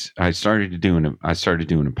videos, I started doing a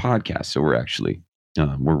podcast. So we're actually,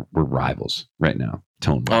 we're rivals right now.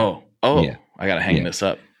 Tone. Oh, yeah. I got to hang this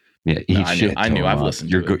up. Yeah. I knew I've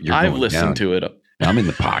listened to it. I've listened to it. I'm in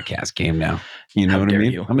the podcast game now. You know what I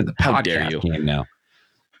mean? I'm in the podcast game now.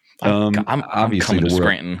 I'm coming to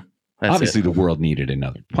Scranton. Obviously, the world needed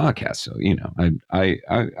another podcast, so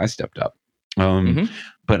I stepped up.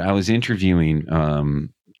 But I was interviewing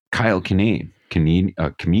Kyle Kinane,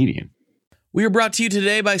 a comedian. We are brought to you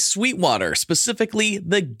today by Sweetwater, specifically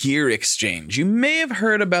the Gear Exchange. You may have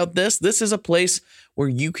heard about this. This is a place where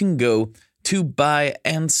you can go to buy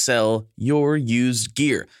and sell your used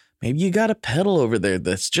gear. Maybe you got a pedal over there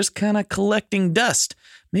that's just kind of collecting dust.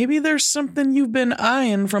 Maybe there's something you've been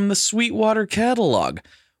eyeing from the Sweetwater catalog.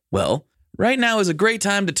 Well, right now is a great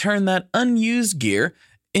time to turn that unused gear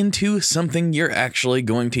into something you're actually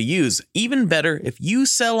going to use. Even better, if you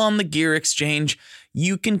sell on the Gear Exchange,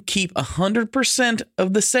 you can keep 100%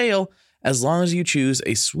 of the sale as long as you choose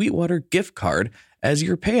a Sweetwater gift card as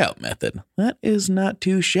your payout method. That is not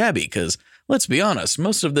too shabby, because let's be honest,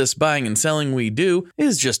 most of this buying and selling we do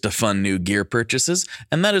is just to fund new gear purchases,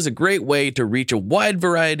 and that is a great way to reach a wide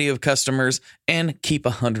variety of customers and keep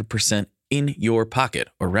 100% in your pocket,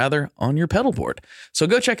 or rather on your pedal board. So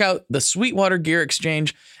go check out the Sweetwater Gear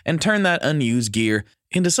Exchange and turn that unused gear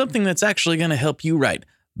into something that's actually going to help you write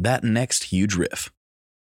that next huge riff.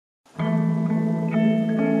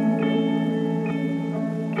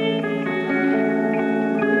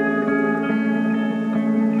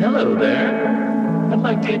 Hello there. I'd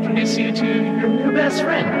like to introduce you to your new best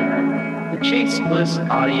friend, the Chase Bliss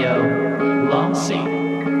Audio Lossy.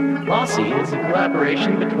 Lossy is a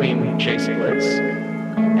collaboration between Chase Bliss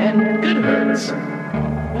and Goodhertz.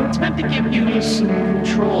 And it's meant to give you some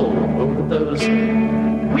control over those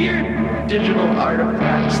weird digital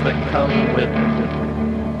artifacts that come with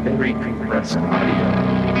very compressed audio.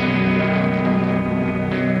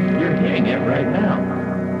 You're hearing it right now.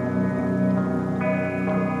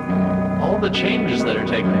 All the changes that are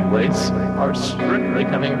taking place are strictly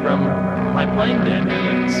coming from my playing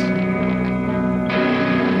dynamics.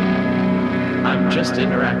 I'm just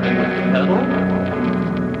interacting with the pedal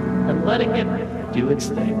and letting it do its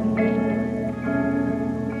thing.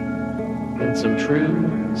 In some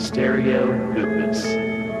true stereo goodness.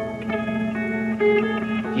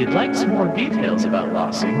 If you'd like some more details about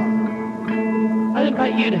Lossy, I'd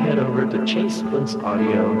invite you to head over to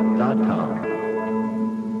chaseblinssaudio.com.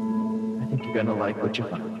 I think you're going to like what you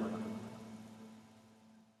find.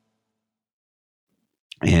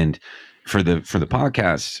 And for the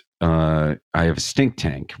podcast, I have a stink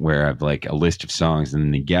tank where I have like a list of songs,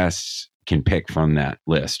 and the guests can pick from that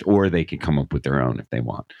list, or they can come up with their own if they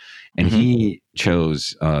want. And he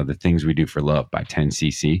chose The Things We Do for Love by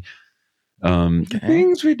 10cc. The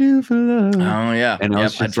Things We Do for Love. Oh yeah. And I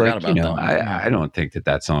was just like, you know, that one. I don't think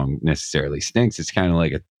that song necessarily stinks. It's kind of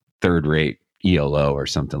like a third-rate ELO or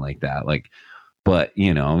something like that. Like, but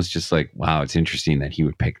you know, I was just like, wow, it's interesting that he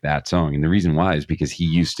would pick that song. And the reason why is because he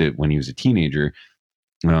used to, when he was a teenager,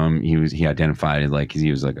 he identified it like, 'cause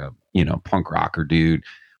he was like a, you know, punk rocker dude,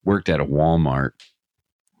 worked at a Walmart.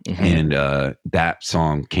 And that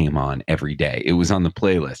song came on every day. It was on the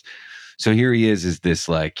playlist. So here he is this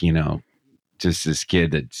like, you know, just this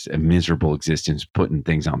kid that's a miserable existence, putting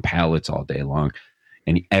things on pallets all day long.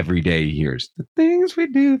 And every day he hears The Things We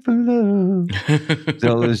Do for Love.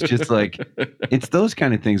 So it was just like, it's those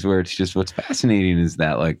kind of things where it's just, what's fascinating is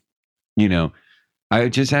that, like, you know, I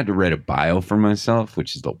just had to write a bio for myself,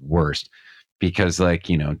 which is the worst, because like,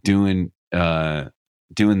 you know, doing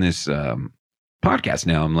this podcast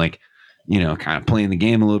now, I'm like, you know, kind of playing the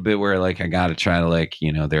game a little bit where like I got to try to like,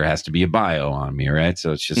 you know, there has to be a bio on me, right?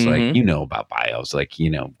 So it's just like, you know, about bios, like, you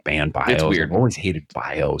know, band bios. It's weird. I've always hated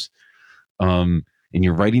bios. And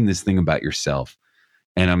you're writing this thing about yourself,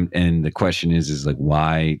 and the question is like,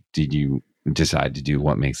 why did you decide to do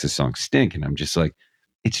What Makes This Song Stink? And I'm just like,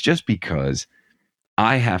 it's just because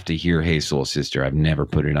I have to hear Hey Soul Sister. I've never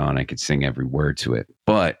put it on. I could sing every word to it,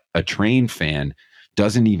 but a trained fan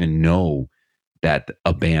doesn't even know that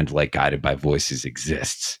a band like Guided by Voices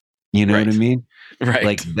exists. You know what I mean? Right.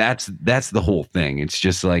 Like that's the whole thing. It's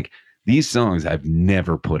just like, these songs I've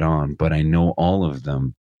never put on, but I know all of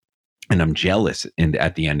them. And I'm jealous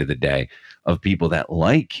at the end of the day of people that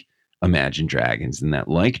like Imagine Dragons and that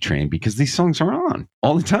like Train, because these songs are on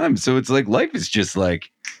all the time. So it's like, life is just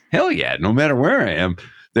like, hell yeah, no matter where I am,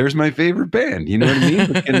 there's my favorite band. You know what I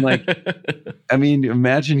mean? And like, I mean,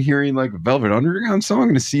 imagine hearing like a Velvet Underground song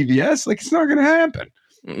in a CVS. Like, it's not going to happen,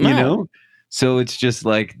 you know? So it's just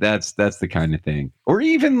like, that's the kind of thing. Or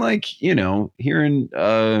even like, you know, hearing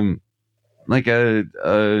like a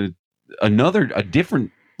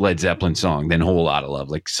different Led Zeppelin song than Whole Lotta Love,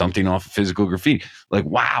 like something off of Physical Graffiti. Like,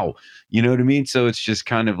 wow, you know what I mean? So it's just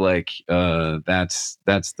kind of like, that's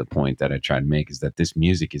the point that I try to make, is that this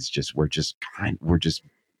music is just, we're just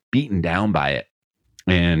beaten down by it,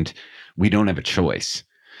 and we don't have a choice,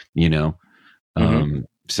 you know?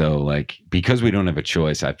 So like, because we don't have a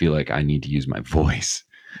choice, I feel like I need to use my voice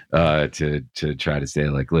to try to say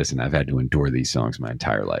like, listen, I've had to endure these songs my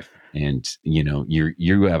entire life. And you know,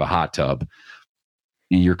 you have a hot tub,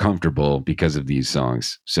 you're comfortable because of these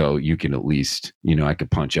songs. So you can at least, you know, I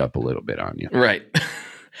could punch up a little bit on you. Right.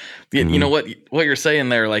 You know what you're saying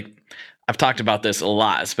there, like, I've talked about this a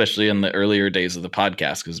lot, especially in the earlier days of the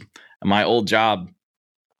podcast, because my old job,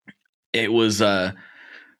 it was for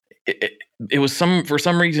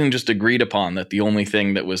some reason just agreed upon that the only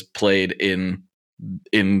thing that was played in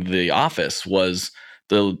the office was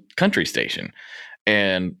the country station.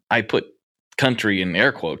 And I put country in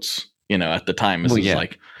air quotes, you know, at the time. This was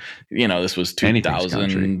like, you know, this was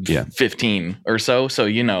 2015 or so. So,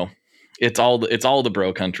 you know, it's all the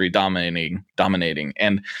bro country dominating.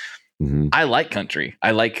 And I like country.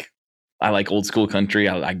 I like I like old school country.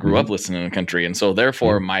 I grew up listening to country. And so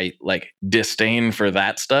therefore my like disdain for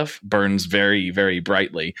that stuff burns very, very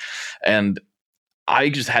brightly. And I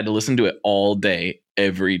just had to listen to it all day,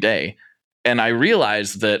 every day. And I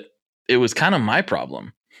realized that it was kind of my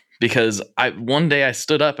problem, because one day I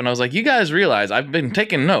stood up and I was like, you guys realize I've been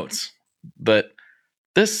taking notes, but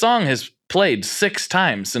this song has played 6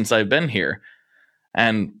 times since I've been here.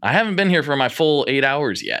 And I haven't been here for my full 8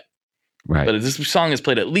 hours yet. Right. But this song has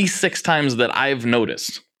played at least 6 times that I've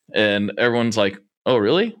noticed. And everyone's like, oh,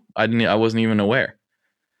 really? I wasn't even aware.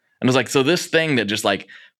 And I was like, so this thing that just like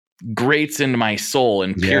grates into my soul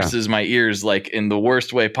and pierces my ears like in the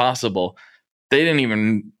worst way possible, they didn't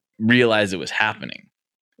even realize it was happening.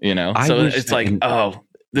 You know? So it's like, oh,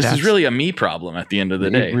 this is really a me problem at the end of the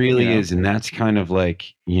day. It really is. And that's kind of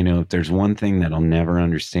like, you know, if there's one thing that I'll never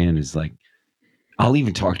understand is like, I'll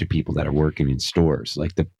even talk to people that are working in stores,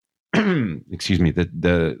 like the excuse me, the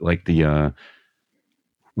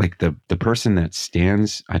person that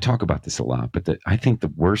stands, I talk about this a lot, but I think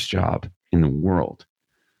the worst job in the world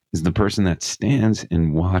is the person that stands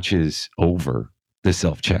and watches over the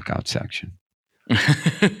self-checkout section.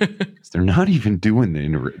 They're not even doing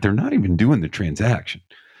the transaction.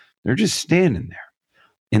 They're just standing there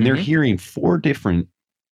and they're hearing 4 different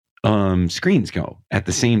screens go at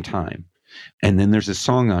the same time. And then there's a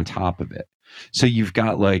song on top of it. So you've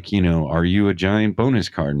got like, you know, are you a Giant bonus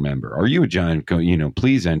card member? Are you a Giant, you know,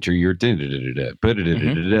 please enter your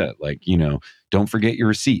like, you know, don't forget your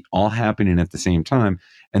receipt, all happening at the same time.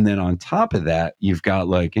 And then on top of that, you've got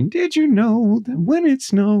like, and did you know that when it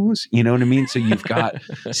snows, you know what I mean? So you've got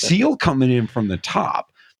Seal coming in from the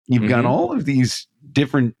top. You've got all of these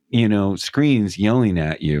different, you know, screens yelling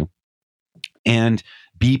at you and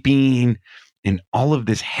beeping and all of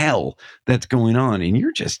this hell that's going on, and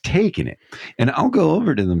you're just taking it. And I'll go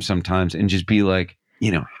over to them sometimes and just be like,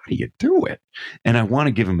 you know, how do you do it? And I want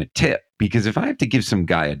to give him a tip, because if I have to give some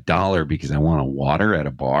guy $1 because I want a water at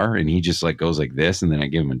a bar and he just like goes like this and then I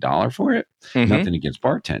give him $1 for it, nothing against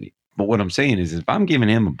bartending. But what I'm saying is if I'm giving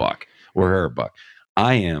him $1 or her $1,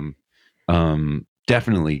 I am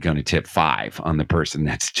definitely going to tip 5 on the person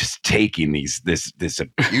that's just taking this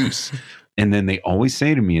abuse. And then they always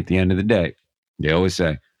say to me at the end of the day, they always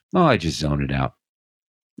say, oh, I just zone it out.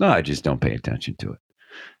 No, I just don't pay attention to it.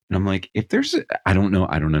 And I'm like, if there's I don't know.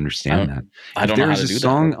 I don't understand that. I don't know how to do that. If there's a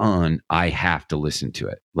song on, I have to listen to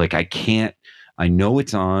it. Like I can't, I know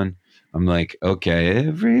it's on. I'm like, okay,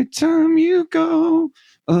 every time you go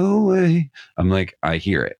away, I'm like, I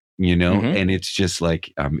hear it, you know? And it's just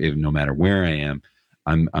like, no matter where I am,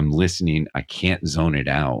 I'm listening. I can't zone it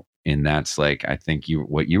out. And that's like, I think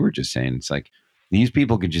what you were just saying, it's like, these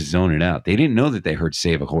people could just zone it out. They didn't know that they heard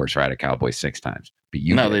Save a Horse, Ride a Cowboy 6 times. But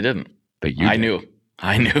you they didn't. But you I knew.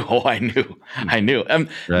 Oh, I knew.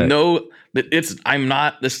 Right. No, I'm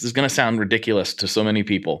not, this is going to sound ridiculous to so many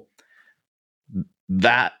people.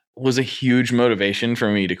 That was a huge motivation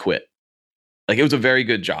for me to quit. Like it was a very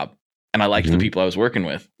good job and I liked the people I was working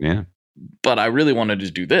with. Yeah. But I really wanted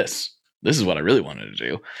to do this. This is what I really wanted to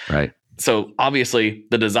do. Right. So obviously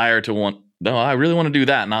the desire to I really want to do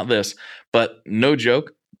that, not this. But no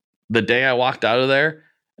joke, the day I walked out of there,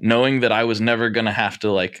 knowing that I was never going to have to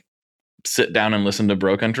like sit down and listen to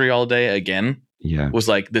bro country all day again, was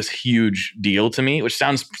like this huge deal to me, which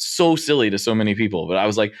sounds so silly to so many people. But I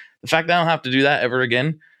was like, the fact that I don't have to do that ever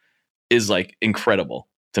again is like incredible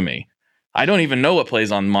to me. I don't even know what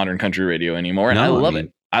plays on modern country radio anymore. And I love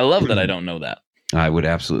it. I love that I don't know that. I would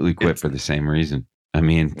absolutely quit for the same reason. I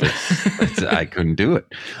mean, I couldn't do it.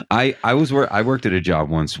 I worked at a job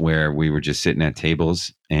once where we were just sitting at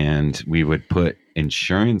tables and we would put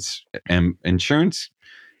insurance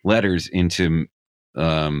letters into.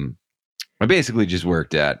 I basically just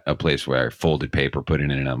worked at a place where I folded paper, put it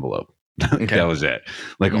in an envelope. Okay. That was it,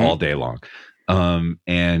 like all day long.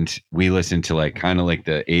 And we listened to like kind of like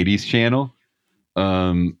the 80s channel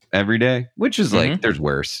every day, which is like there's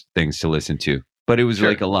worse things to listen to. But it was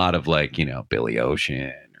like a lot of like, you know, Billy Ocean,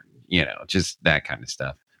 or, you know, just that kind of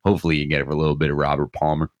stuff. Hopefully you get a little bit of Robert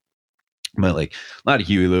Palmer, but like a lot of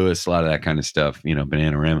Huey Lewis, a lot of that kind of stuff, you know,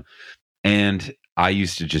 Bananarama. And I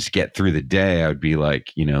used to just get through the day. I would be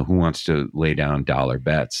like, you know, who wants to lay down dollar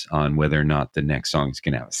bets on whether or not the next song is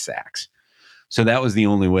going to have a sax? So that was the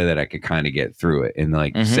only way that I could kind of get through it. And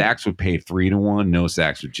like sax would pay 3-1. No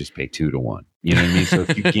sax would just pay 2-1. You know what I mean? So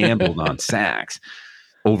if you gambled on sax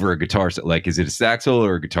over a guitar, like, is it a sax solo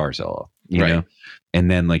or a guitar solo? You know?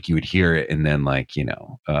 And then like you would hear it and then like, you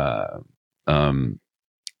know,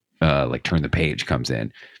 like Turn the Page comes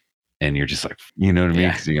in and you're just like, you know what I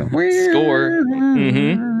mean? 'Cause you go, score.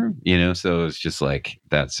 you know? So it's just like,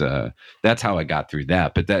 that's how I got through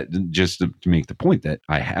that. But that just to make the point that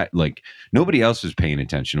I had, like, nobody else was paying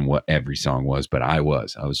attention to what every song was, but I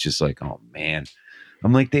was just like, oh man,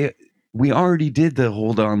 I'm like, we already did the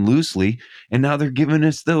Hold On Loosely, and now they're giving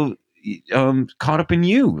us the Caught Up in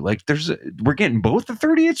You. Like, we're getting both the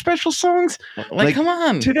 38 special songs. Like, come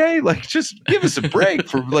on. Today, like, just give us a break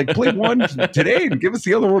for like play one today and give us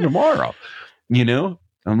the other one tomorrow. You know?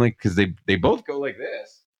 I'm like, because they both go like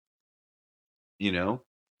this. You know?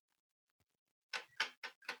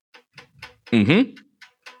 Mm-hmm.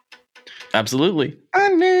 Absolutely. I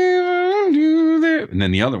never knew that. And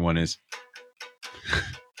then the other one is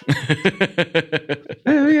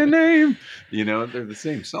your name. You know, they're the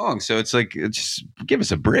same song. So it's like, just give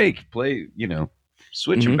us a break. Play, you know,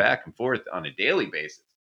 switch them back and forth on a daily basis.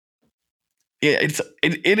 Yeah,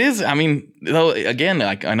 it is. I mean, though, again,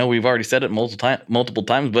 like, I know we've already said it multiple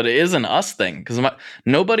times, but it is an us thing, because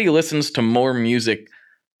nobody listens to more music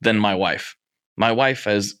than my wife. My wife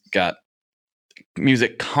has got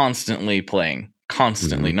music constantly playing,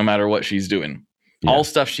 no matter what she's doing. Yeah. All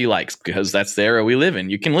stuff she likes, because that's the era we live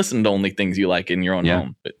in. You can listen to only things you like in your own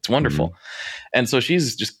home. It's wonderful. And so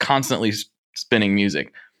she's just constantly spinning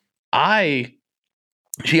music.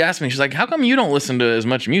 She asked me, she's like, how come you don't listen to as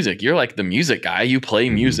much music? You're like the music guy. You play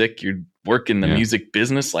music. You work in the music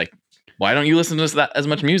business. Like, why don't you listen to that as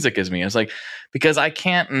much music as me? I was like, because I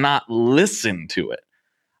can't not listen to it.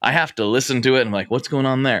 I have to listen to it. And I'm like, what's going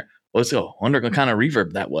on there? Let's go. I wonder what kind of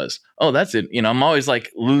reverb that was. Oh, that's it. You know, I'm always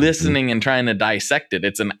like listening and trying to dissect it.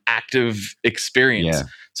 It's an active experience. Yeah.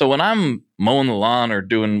 So when I'm mowing the lawn or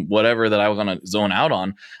doing whatever that I was going to zone out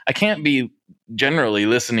on, I can't be generally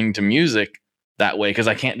listening to music that way, because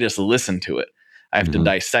I can't just listen to it. I have to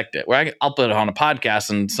dissect it. Where I'll put it on a podcast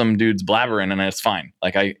and some dude's blabbering and it's fine.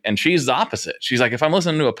 And she's the opposite. She's like, if I'm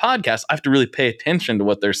listening to a podcast, I have to really pay attention to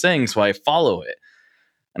what they're saying, so I follow it.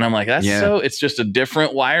 And I'm like, it's just a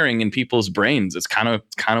different wiring in people's brains. It's kind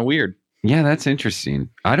of weird. Yeah, that's interesting.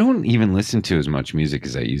 I don't even listen to as much music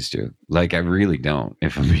as I used to. Like, I really don't,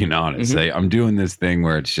 if I'm being honest. I'm doing this thing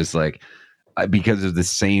where it's just like, because of the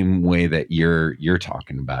same way that you're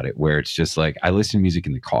talking about it, where it's just like, I listen to music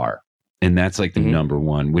in the car, and that's like the number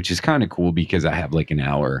one, which is kind of cool, because I have like an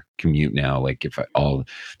hour commute now, like if all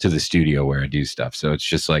to the studio where I do stuff. So it's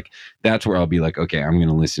just like, that's where I'll be like, okay, I'm going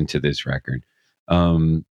to listen to this record.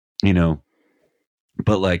 You know,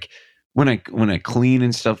 but like when I clean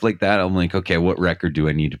and stuff like that, I'm like, okay, what record do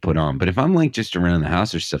I need to put on? But if I'm like just around the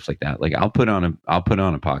house or stuff like that, like I'll put on a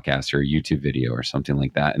podcast or a YouTube video or something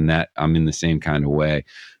like that. And that I'm in the same kind of way,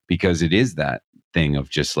 because it is that thing of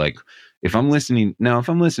just like, if I'm listening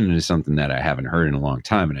to something that I haven't heard in a long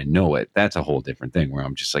time and I know it, that's a whole different thing, where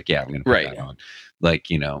I'm just like, yeah, I'm going to put that on. Like,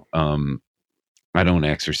 you know, I don't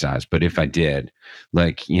exercise, but if I did,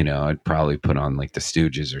 like, you know, I'd probably put on like the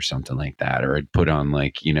Stooges or something like that, or I'd put on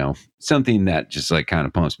like, you know, something that just like kind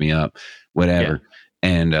of pumps me up, whatever. Yeah.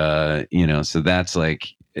 And, you know, so that's like,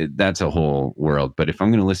 that's a whole world. But if I'm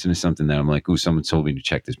going to listen to something that I'm like, ooh, someone told me to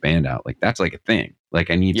check this band out, like that's like a thing.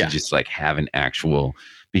 Like I need to just like have an actual,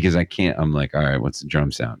 because I'm like, all right, what's the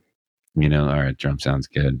drum sound? You know, all right, drum sounds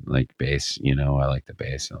good. Like bass, you know, I like the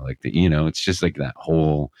bass. I like the, you know, it's just like that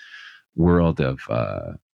whole world of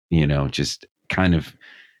you know, just kind of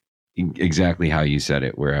exactly how you said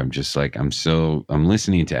it, where I'm just like, I'm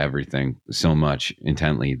listening to everything so much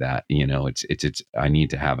intently that, you know, it's I need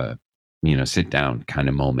to have a, you know, sit down kind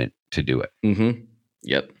of moment to do it.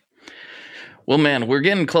 Yep. Well, man, we're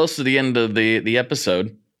getting close to the end of the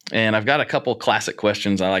episode, and I've got a couple classic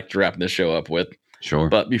questions I like to wrap this show up with. Sure.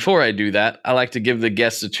 But before I do that, I like to give the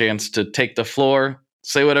guests a chance to take the floor,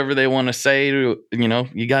 say whatever they want to say. To, you know,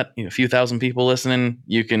 you got a few thousand people listening.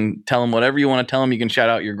 You can tell them whatever you want to tell them. You can shout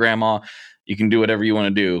out your grandma. You can do whatever you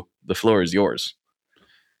want to do. The floor is yours.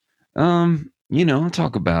 You know, I'll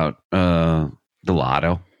talk about the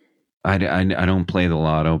lotto. I don't play the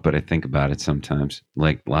lotto, but I think about it sometimes,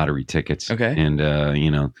 like lottery tickets. Okay. And,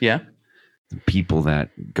 you know, the people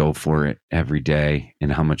that go for it every day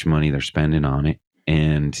and how much money they're spending on it.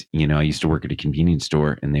 And, you know, I used to work at a convenience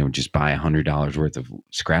store, and they would just buy $100 worth of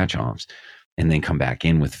scratch offs and then come back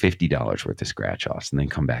in with $50 worth of scratch offs, and then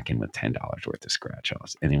come back in with $10 worth of scratch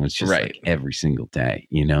offs. And it was just like every single day,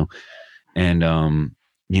 you know? And,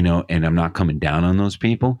 you know, and I'm not coming down on those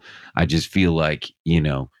people. I just feel like, you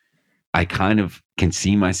know, I kind of can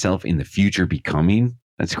see myself in the future becoming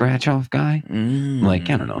a scratch off guy.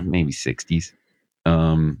 Like, I don't know, maybe 60s.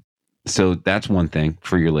 So that's one thing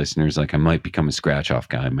for your listeners. Like, I might become a scratch off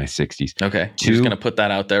guy in my 60s. Okay. I'm just going to put that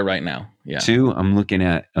out there right now. Yeah. 2, I'm looking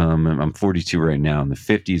at, I'm 42 right now. In the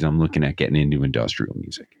 50s, I'm looking at getting into industrial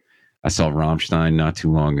music. I saw Rammstein not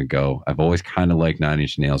too long ago. I've always kind of liked Nine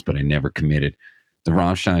Inch Nails, but I never committed. The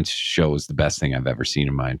Rammstein show is the best thing I've ever seen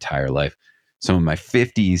in my entire life. So in my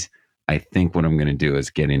 50s, I think what I'm going to do is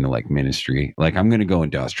get into like Ministry. Like I'm going to go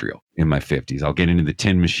industrial in my 50s. I'll get into the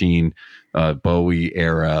Tin Machine, Bowie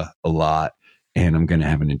era a lot, and I'm going to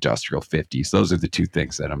have an industrial 50s. Those are the two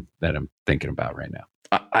things that I'm thinking about right now.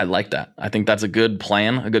 I like that. I think that's a good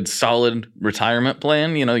plan, a good solid retirement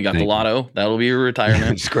plan. You know, you got the lotto. That'll be your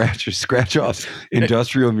retirement. scratch off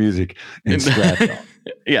industrial music and scratch off.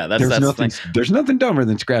 Yeah, that's nothing. There's nothing dumber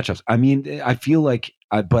than scratch offs. I mean, I feel like,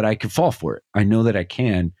 but I could fall for it. I know that I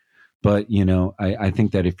can, but you know, I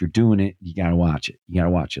think that if you're doing it, you got to watch it. You got to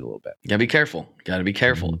watch it a little bit. You got to be careful. Got to be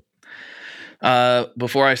careful.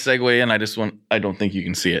 Before I segue in, I don't think you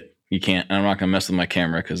can see it. You can't. I'm not going to mess with my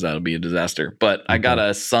camera because that'll be a disaster. But I got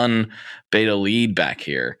a Sun Beta lead back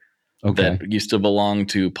here that used to belong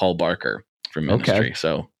to Paul Barker from Ministry. Okay.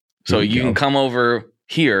 So you can come over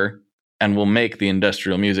here and we'll make the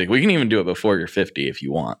industrial music. We can even do it before you're 50 if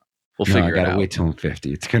you want. We'll figure it out. I got to wait till I'm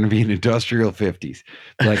 50. It's going to be an industrial 50s.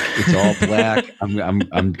 Like it's all black.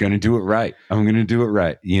 I'm going to do it right. I'm going to do it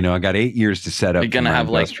right. You know, I got 8 years to set up. You're going to have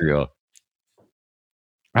industrial.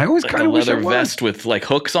 I always kind of leather vest with like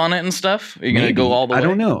hooks on it and stuff. Are you going to go all the way? I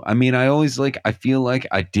don't know. I mean, I feel like I feel like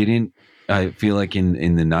in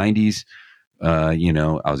the 90s, you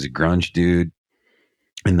know, I was a grunge dude.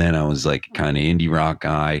 And then I was like kind of indie rock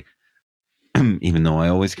guy. Even though I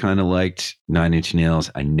always kind of liked Nine Inch Nails,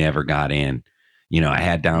 I never got in. You know, I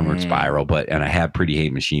had Downward Spiral, and I had Pretty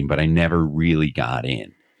Hate Machine, but I never really got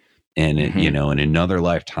in. And, you know, in another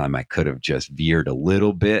lifetime, I could have just veered a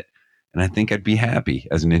little bit. And I think I'd be happy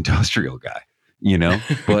as an industrial guy, you know,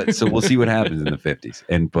 but so we'll see what happens in the 50s.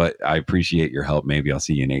 But I appreciate your help. Maybe I'll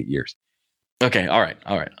see you in 8 years. Okay. All right.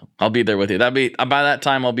 I'll be there with you. By that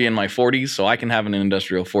time I'll be in my 40s, so I can have an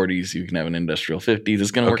industrial 40s. You can have an industrial 50s.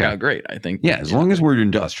 It's going to work out great, I think. Yeah. As long as we're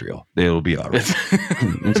industrial, it'll be all right.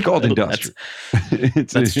 It's called industrial.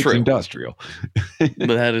 That's true. It's industrial. But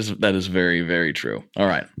that is very, very true. All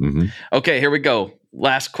right. Mm-hmm. Okay. Here we go.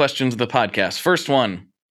 Last questions of the podcast. First one.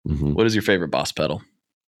 Mm-hmm. What is your favorite Boss pedal?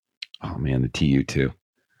 Oh man, the TU2.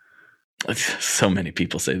 So many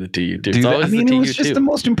people say the TU2. Dude, it was just the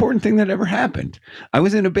most important thing that ever happened. I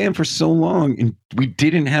was in a band for so long and we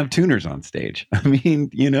didn't have tuners on stage. I mean,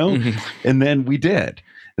 you know, and then we did.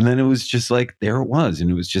 And then it was just like, there it was. And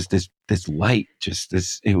it was just this light,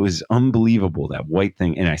 it was unbelievable, that white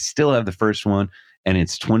thing. And I still have the first one and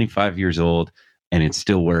it's 25 years old and it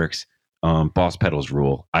still works. Boss pedals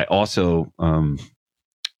rule. I also,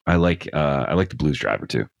 I like the Blues Driver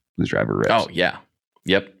too. Blues Driver riffs. Oh yeah.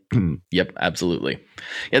 Yep. Yep. Absolutely.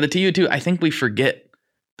 Yeah. The TU2. I think we forget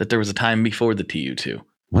that there was a time before the TU2.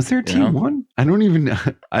 Was there a T1? I don't even know.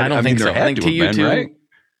 I don't think so. I think TU2. Right?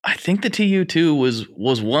 I think the TU2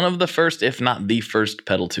 was one of the first, if not the first,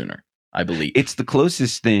 pedal tuner. I believe it's the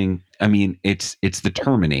closest thing. I mean, it's the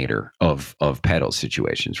Terminator of pedal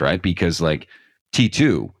situations, right? Because like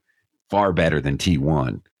T2, far better than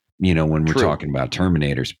T1. You know, when we're talking about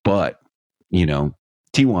Terminators, but, you know,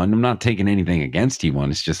 T1, I'm not taking anything against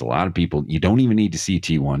T1. It's just a lot of people, you don't even need to see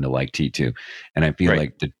T1 to like T2. And I feel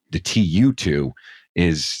like the TU2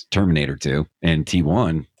 is Terminator 2 and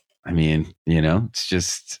T1. I mean, you know, it's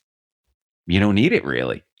just, you don't need it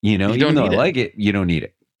really. You know, even though I like it, you don't need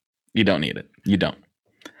it. You don't need it. You don't.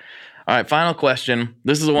 All right. Final question.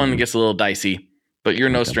 This is the one that gets a little dicey, but you're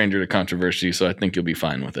no stranger to controversy. So I think you'll be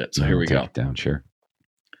fine with it. So here we go. Down, sure.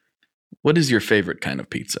 What is your favorite kind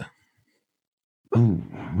of pizza? Oh,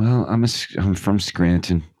 well, I'm from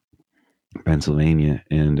Scranton, Pennsylvania,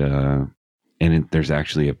 and there's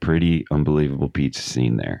actually a pretty unbelievable pizza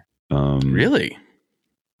scene there. Really?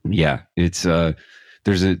 Yeah, it's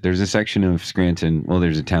there's a section of Scranton. Well,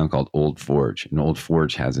 there's a town called Old Forge, and Old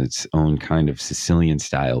Forge has its own kind of Sicilian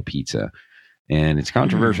style pizza, and it's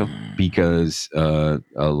controversial because a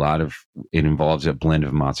lot of it involves a blend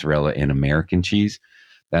of mozzarella and American cheese.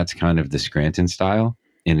 That's kind of the Scranton style,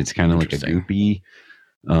 and it's kind of like a goopy,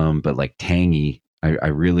 but like tangy. I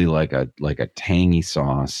really like a tangy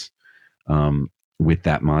sauce with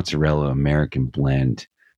that mozzarella American blend.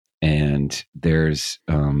 And there's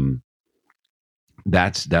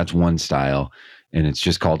that's one style, and it's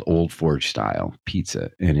just called Old Forge style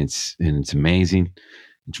pizza, and it's amazing.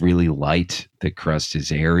 It's really light. The crust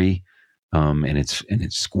is airy, and it's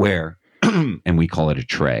square. And we call it a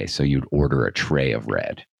tray. So you'd order a tray of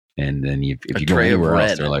red. And then if you go anywhere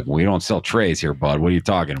else, they're like, we don't sell trays here, bud. What are you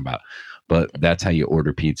talking about? But that's how you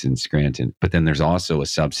order pizza in Scranton. But then there's also a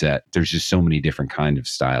subset. There's just so many different kinds of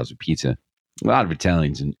styles of pizza. A lot of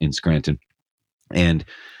Italians in Scranton. And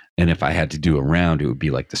And if I had to do a round, it would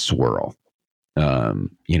be like the swirl,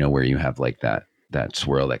 where you have like that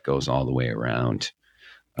swirl that goes all the way around.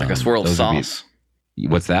 Like a swirl of those would be- sauce.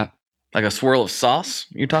 What's that? Like a swirl of sauce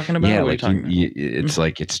you're talking about? Yeah, What are you like talking about? it's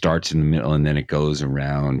like it starts in the middle and then it goes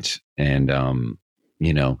around. And,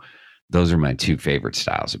 those are my two favorite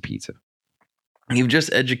styles of pizza. You've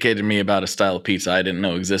just educated me about a style of pizza I didn't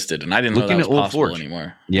know existed, and I didn't know that was Old possible Forge.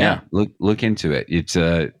 anymore. Yeah, look into it. It's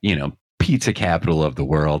pizza capital of the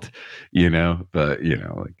world, but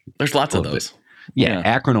like There's lots of Well, those. yeah,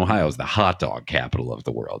 Akron, Ohio is the hot dog capital of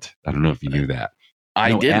the world. I don't know if you knew that. I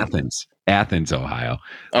No, didn't. Athens, Ohio.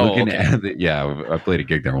 Oh, Looking okay. I played a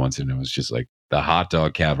gig there once, and it was just like the hot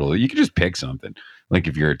dog capital. You could just pick something, like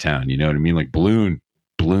if you're a town, you know what I mean? Like balloon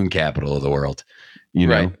capital of the world.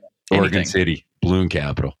 Right. Oregon Anything. City, balloon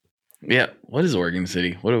capital. Yeah. What is Oregon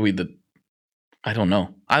City? What are we? I don't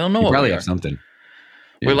know. I don't know You what probably we have are. something.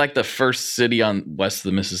 We're Yeah. like the first city on west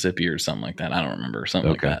of the Mississippi or something like that. I don't remember.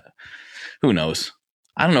 Something Okay. like that. Who knows?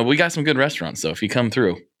 I don't know. We got some good restaurants, though. If you come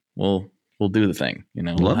through, we'll do the thing.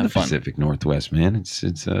 We'll Love the have fun. Pacific Northwest, man. It's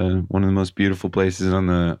one of the most beautiful places on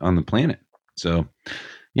the planet. So,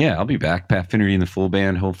 yeah, I'll be back. Pat Finnerty and the full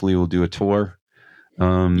band. Hopefully, we'll do a tour.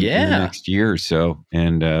 In the Yeah. next year or so,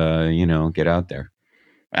 and get out there.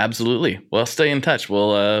 Absolutely. Well, stay in touch.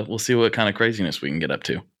 We'll see what kind of craziness we can get up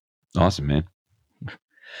to. Awesome, man.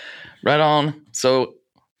 Right on. So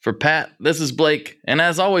for Pat, this is Blake, and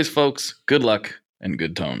as always, folks, good luck and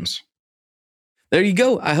good tones. There you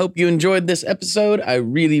go. I hope you enjoyed this episode. I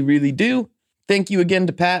really, really do. Thank you again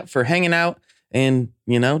to Pat for hanging out and,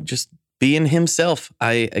 just being himself.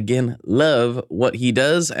 I, again, love what he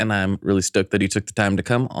does, and I'm really stoked that he took the time to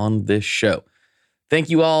come on this show.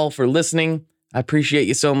 Thank you all for listening. I appreciate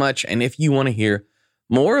you so much. And if you want to hear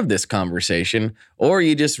more of this conversation, or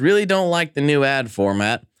you just really don't like the new ad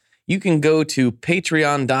format, you can go to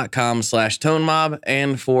patreon.com/tonemob,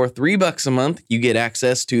 and for $3 a month, you get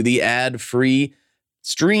access to the ad-free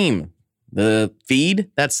stream. The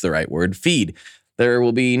feed, that's the right word, feed. There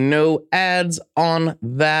will be no ads on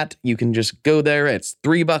that. You can just go there. It's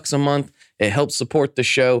 $3 a month. It helps support the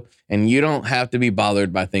show, and you don't have to be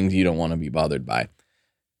bothered by things you don't want to be bothered by.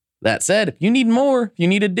 That said, if you need more, if you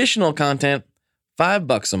need additional content,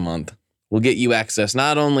 $5 a month will get you access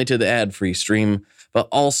not only to the ad-free stream, but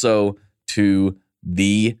also to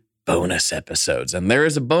the bonus episodes. And there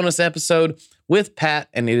is a bonus episode with Pat,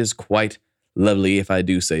 and it is quite lovely, if I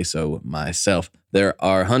do say so myself. There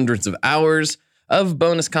are hundreds of hours of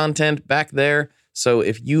bonus content back there. So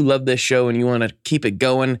if you love this show and you want to keep it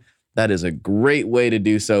going, that is a great way to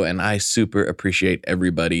do so. And I super appreciate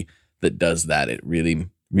everybody that does that. It really,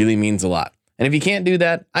 really means a lot. And if you can't do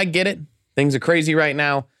that, I get it. Things are crazy right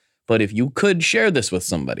now. But if you could share this with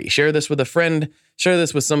somebody, share this with a friend, share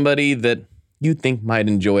this with somebody that you think might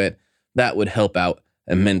enjoy it, that would help out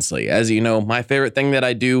immensely. As you know, my favorite thing that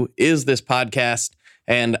I do is this podcast,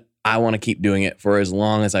 and I want to keep doing it for as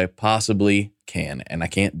long as I possibly can, and I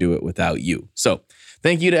can't do it without you. So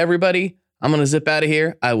thank you to everybody. I'm going to zip out of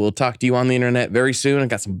here. I will talk to you on the internet very soon. I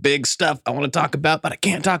got some big stuff I want to talk about, but I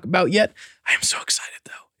can't talk about yet. I am so excited,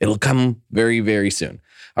 though. It'll come very, very soon.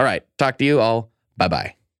 All right. Talk to you all.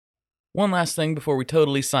 Bye-bye. One last thing before we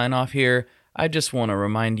totally sign off here. I just want to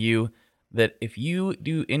remind you that if you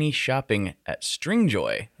do any shopping at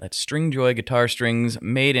Stringjoy, that's Stringjoy guitar strings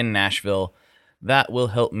made in Nashville, that will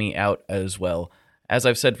help me out as well. As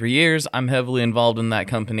I've said for years, I'm heavily involved in that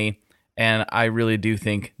company, and I really do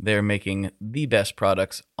think they're making the best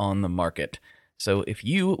products on the market. So if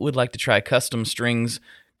you would like to try custom strings,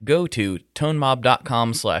 go to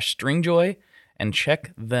tonemob.com/stringjoy and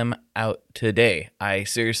check them out today. I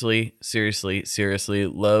seriously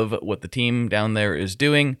love what the team down there is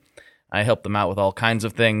doing. I help them out with all kinds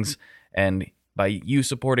of things, and by you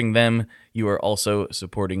supporting them, you are also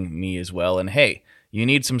supporting me as well. And hey, you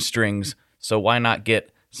need some strings, so why not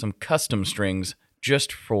get some custom strings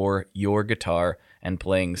just for your guitar and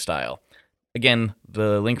playing style? Again,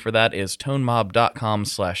 the link for that is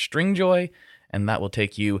tonemob.com/stringjoy, and that will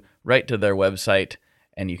take you right to their website,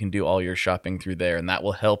 and you can do all your shopping through there, and that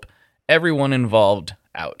will help everyone involved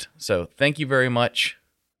out. So thank you very much.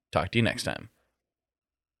 Talk to you next time.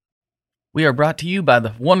 We are brought to you by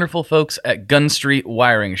the wonderful folks at Gun Street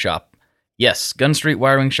Wiring Shop. Yes, Gun Street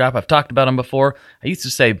Wiring Shop. I've talked about them before. I used to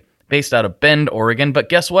say based out of Bend, Oregon, but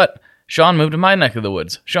guess what? Sean moved to my neck of the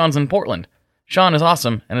woods. Sean's in Portland. Sean is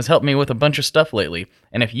awesome and has helped me with a bunch of stuff lately.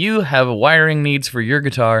 And if you have wiring needs for your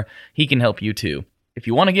guitar, he can help you too. If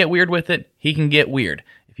you want to get weird with it, he can get weird.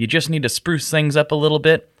 If you just need to spruce things up a little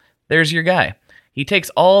bit, there's your guy. He takes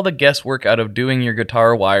all the guesswork out of doing your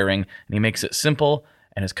guitar wiring, and he makes it simple,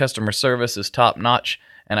 and his customer service is top-notch,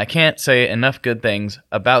 and I can't say enough good things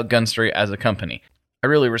about Gun Street as a company. I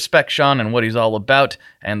really respect Sean and what he's all about,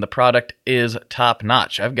 and the product is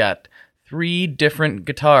top-notch. I've got 3 different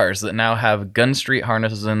guitars that now have Gun Street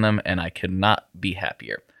harnesses in them, and I could not be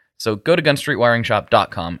happier. So go to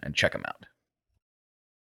gunstreetwiringshop.com and check them out.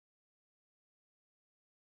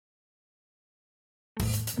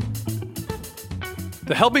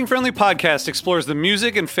 The Helping Friendly podcast explores the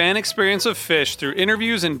music and fan experience of Phish through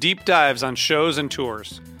interviews and deep dives on shows and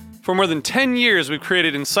tours. For more than 10 years, we've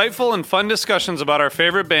created insightful and fun discussions about our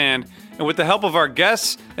favorite band, and with the help of our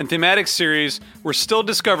guests and thematic series, we're still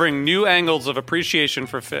discovering new angles of appreciation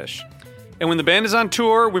for Phish. And when the band is on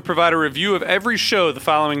tour, we provide a review of every show the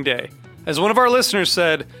following day. As one of our listeners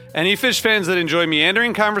said, any Phish fans that enjoy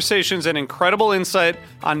meandering conversations and incredible insight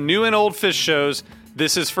on new and old Phish shows,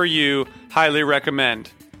 this is for you. Highly recommend.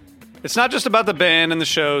 It's not just about the band and the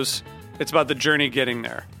shows, it's about the journey getting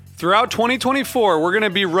there. Throughout 2024, we're going to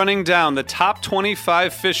be running down the top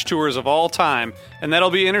 25 Phish tours of all time, and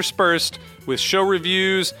that'll be interspersed with show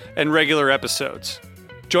reviews and regular episodes.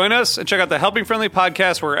 Join us and check out the Helping Friendly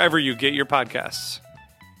podcast wherever you get your podcasts.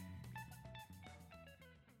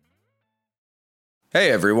 Hey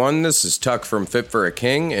everyone, this is Tuck from Fit for a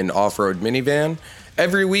King, an off-road minivan.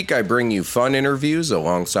 Every week I bring you fun interviews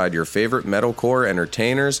alongside your favorite metalcore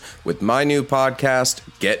entertainers with my new podcast,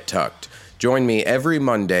 Get Tucked. Join me every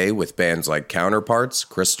Monday with bands like Counterparts,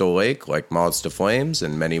 Crystal Lake, like Moths to Flames,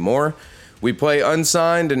 and many more. We play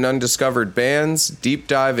unsigned and undiscovered bands, deep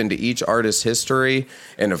dive into each artist's history,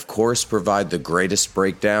 and of course provide the greatest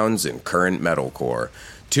breakdowns in current metalcore.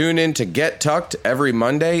 Tune in to Get Tucked every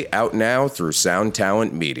Monday, out now through Sound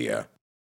Talent Media.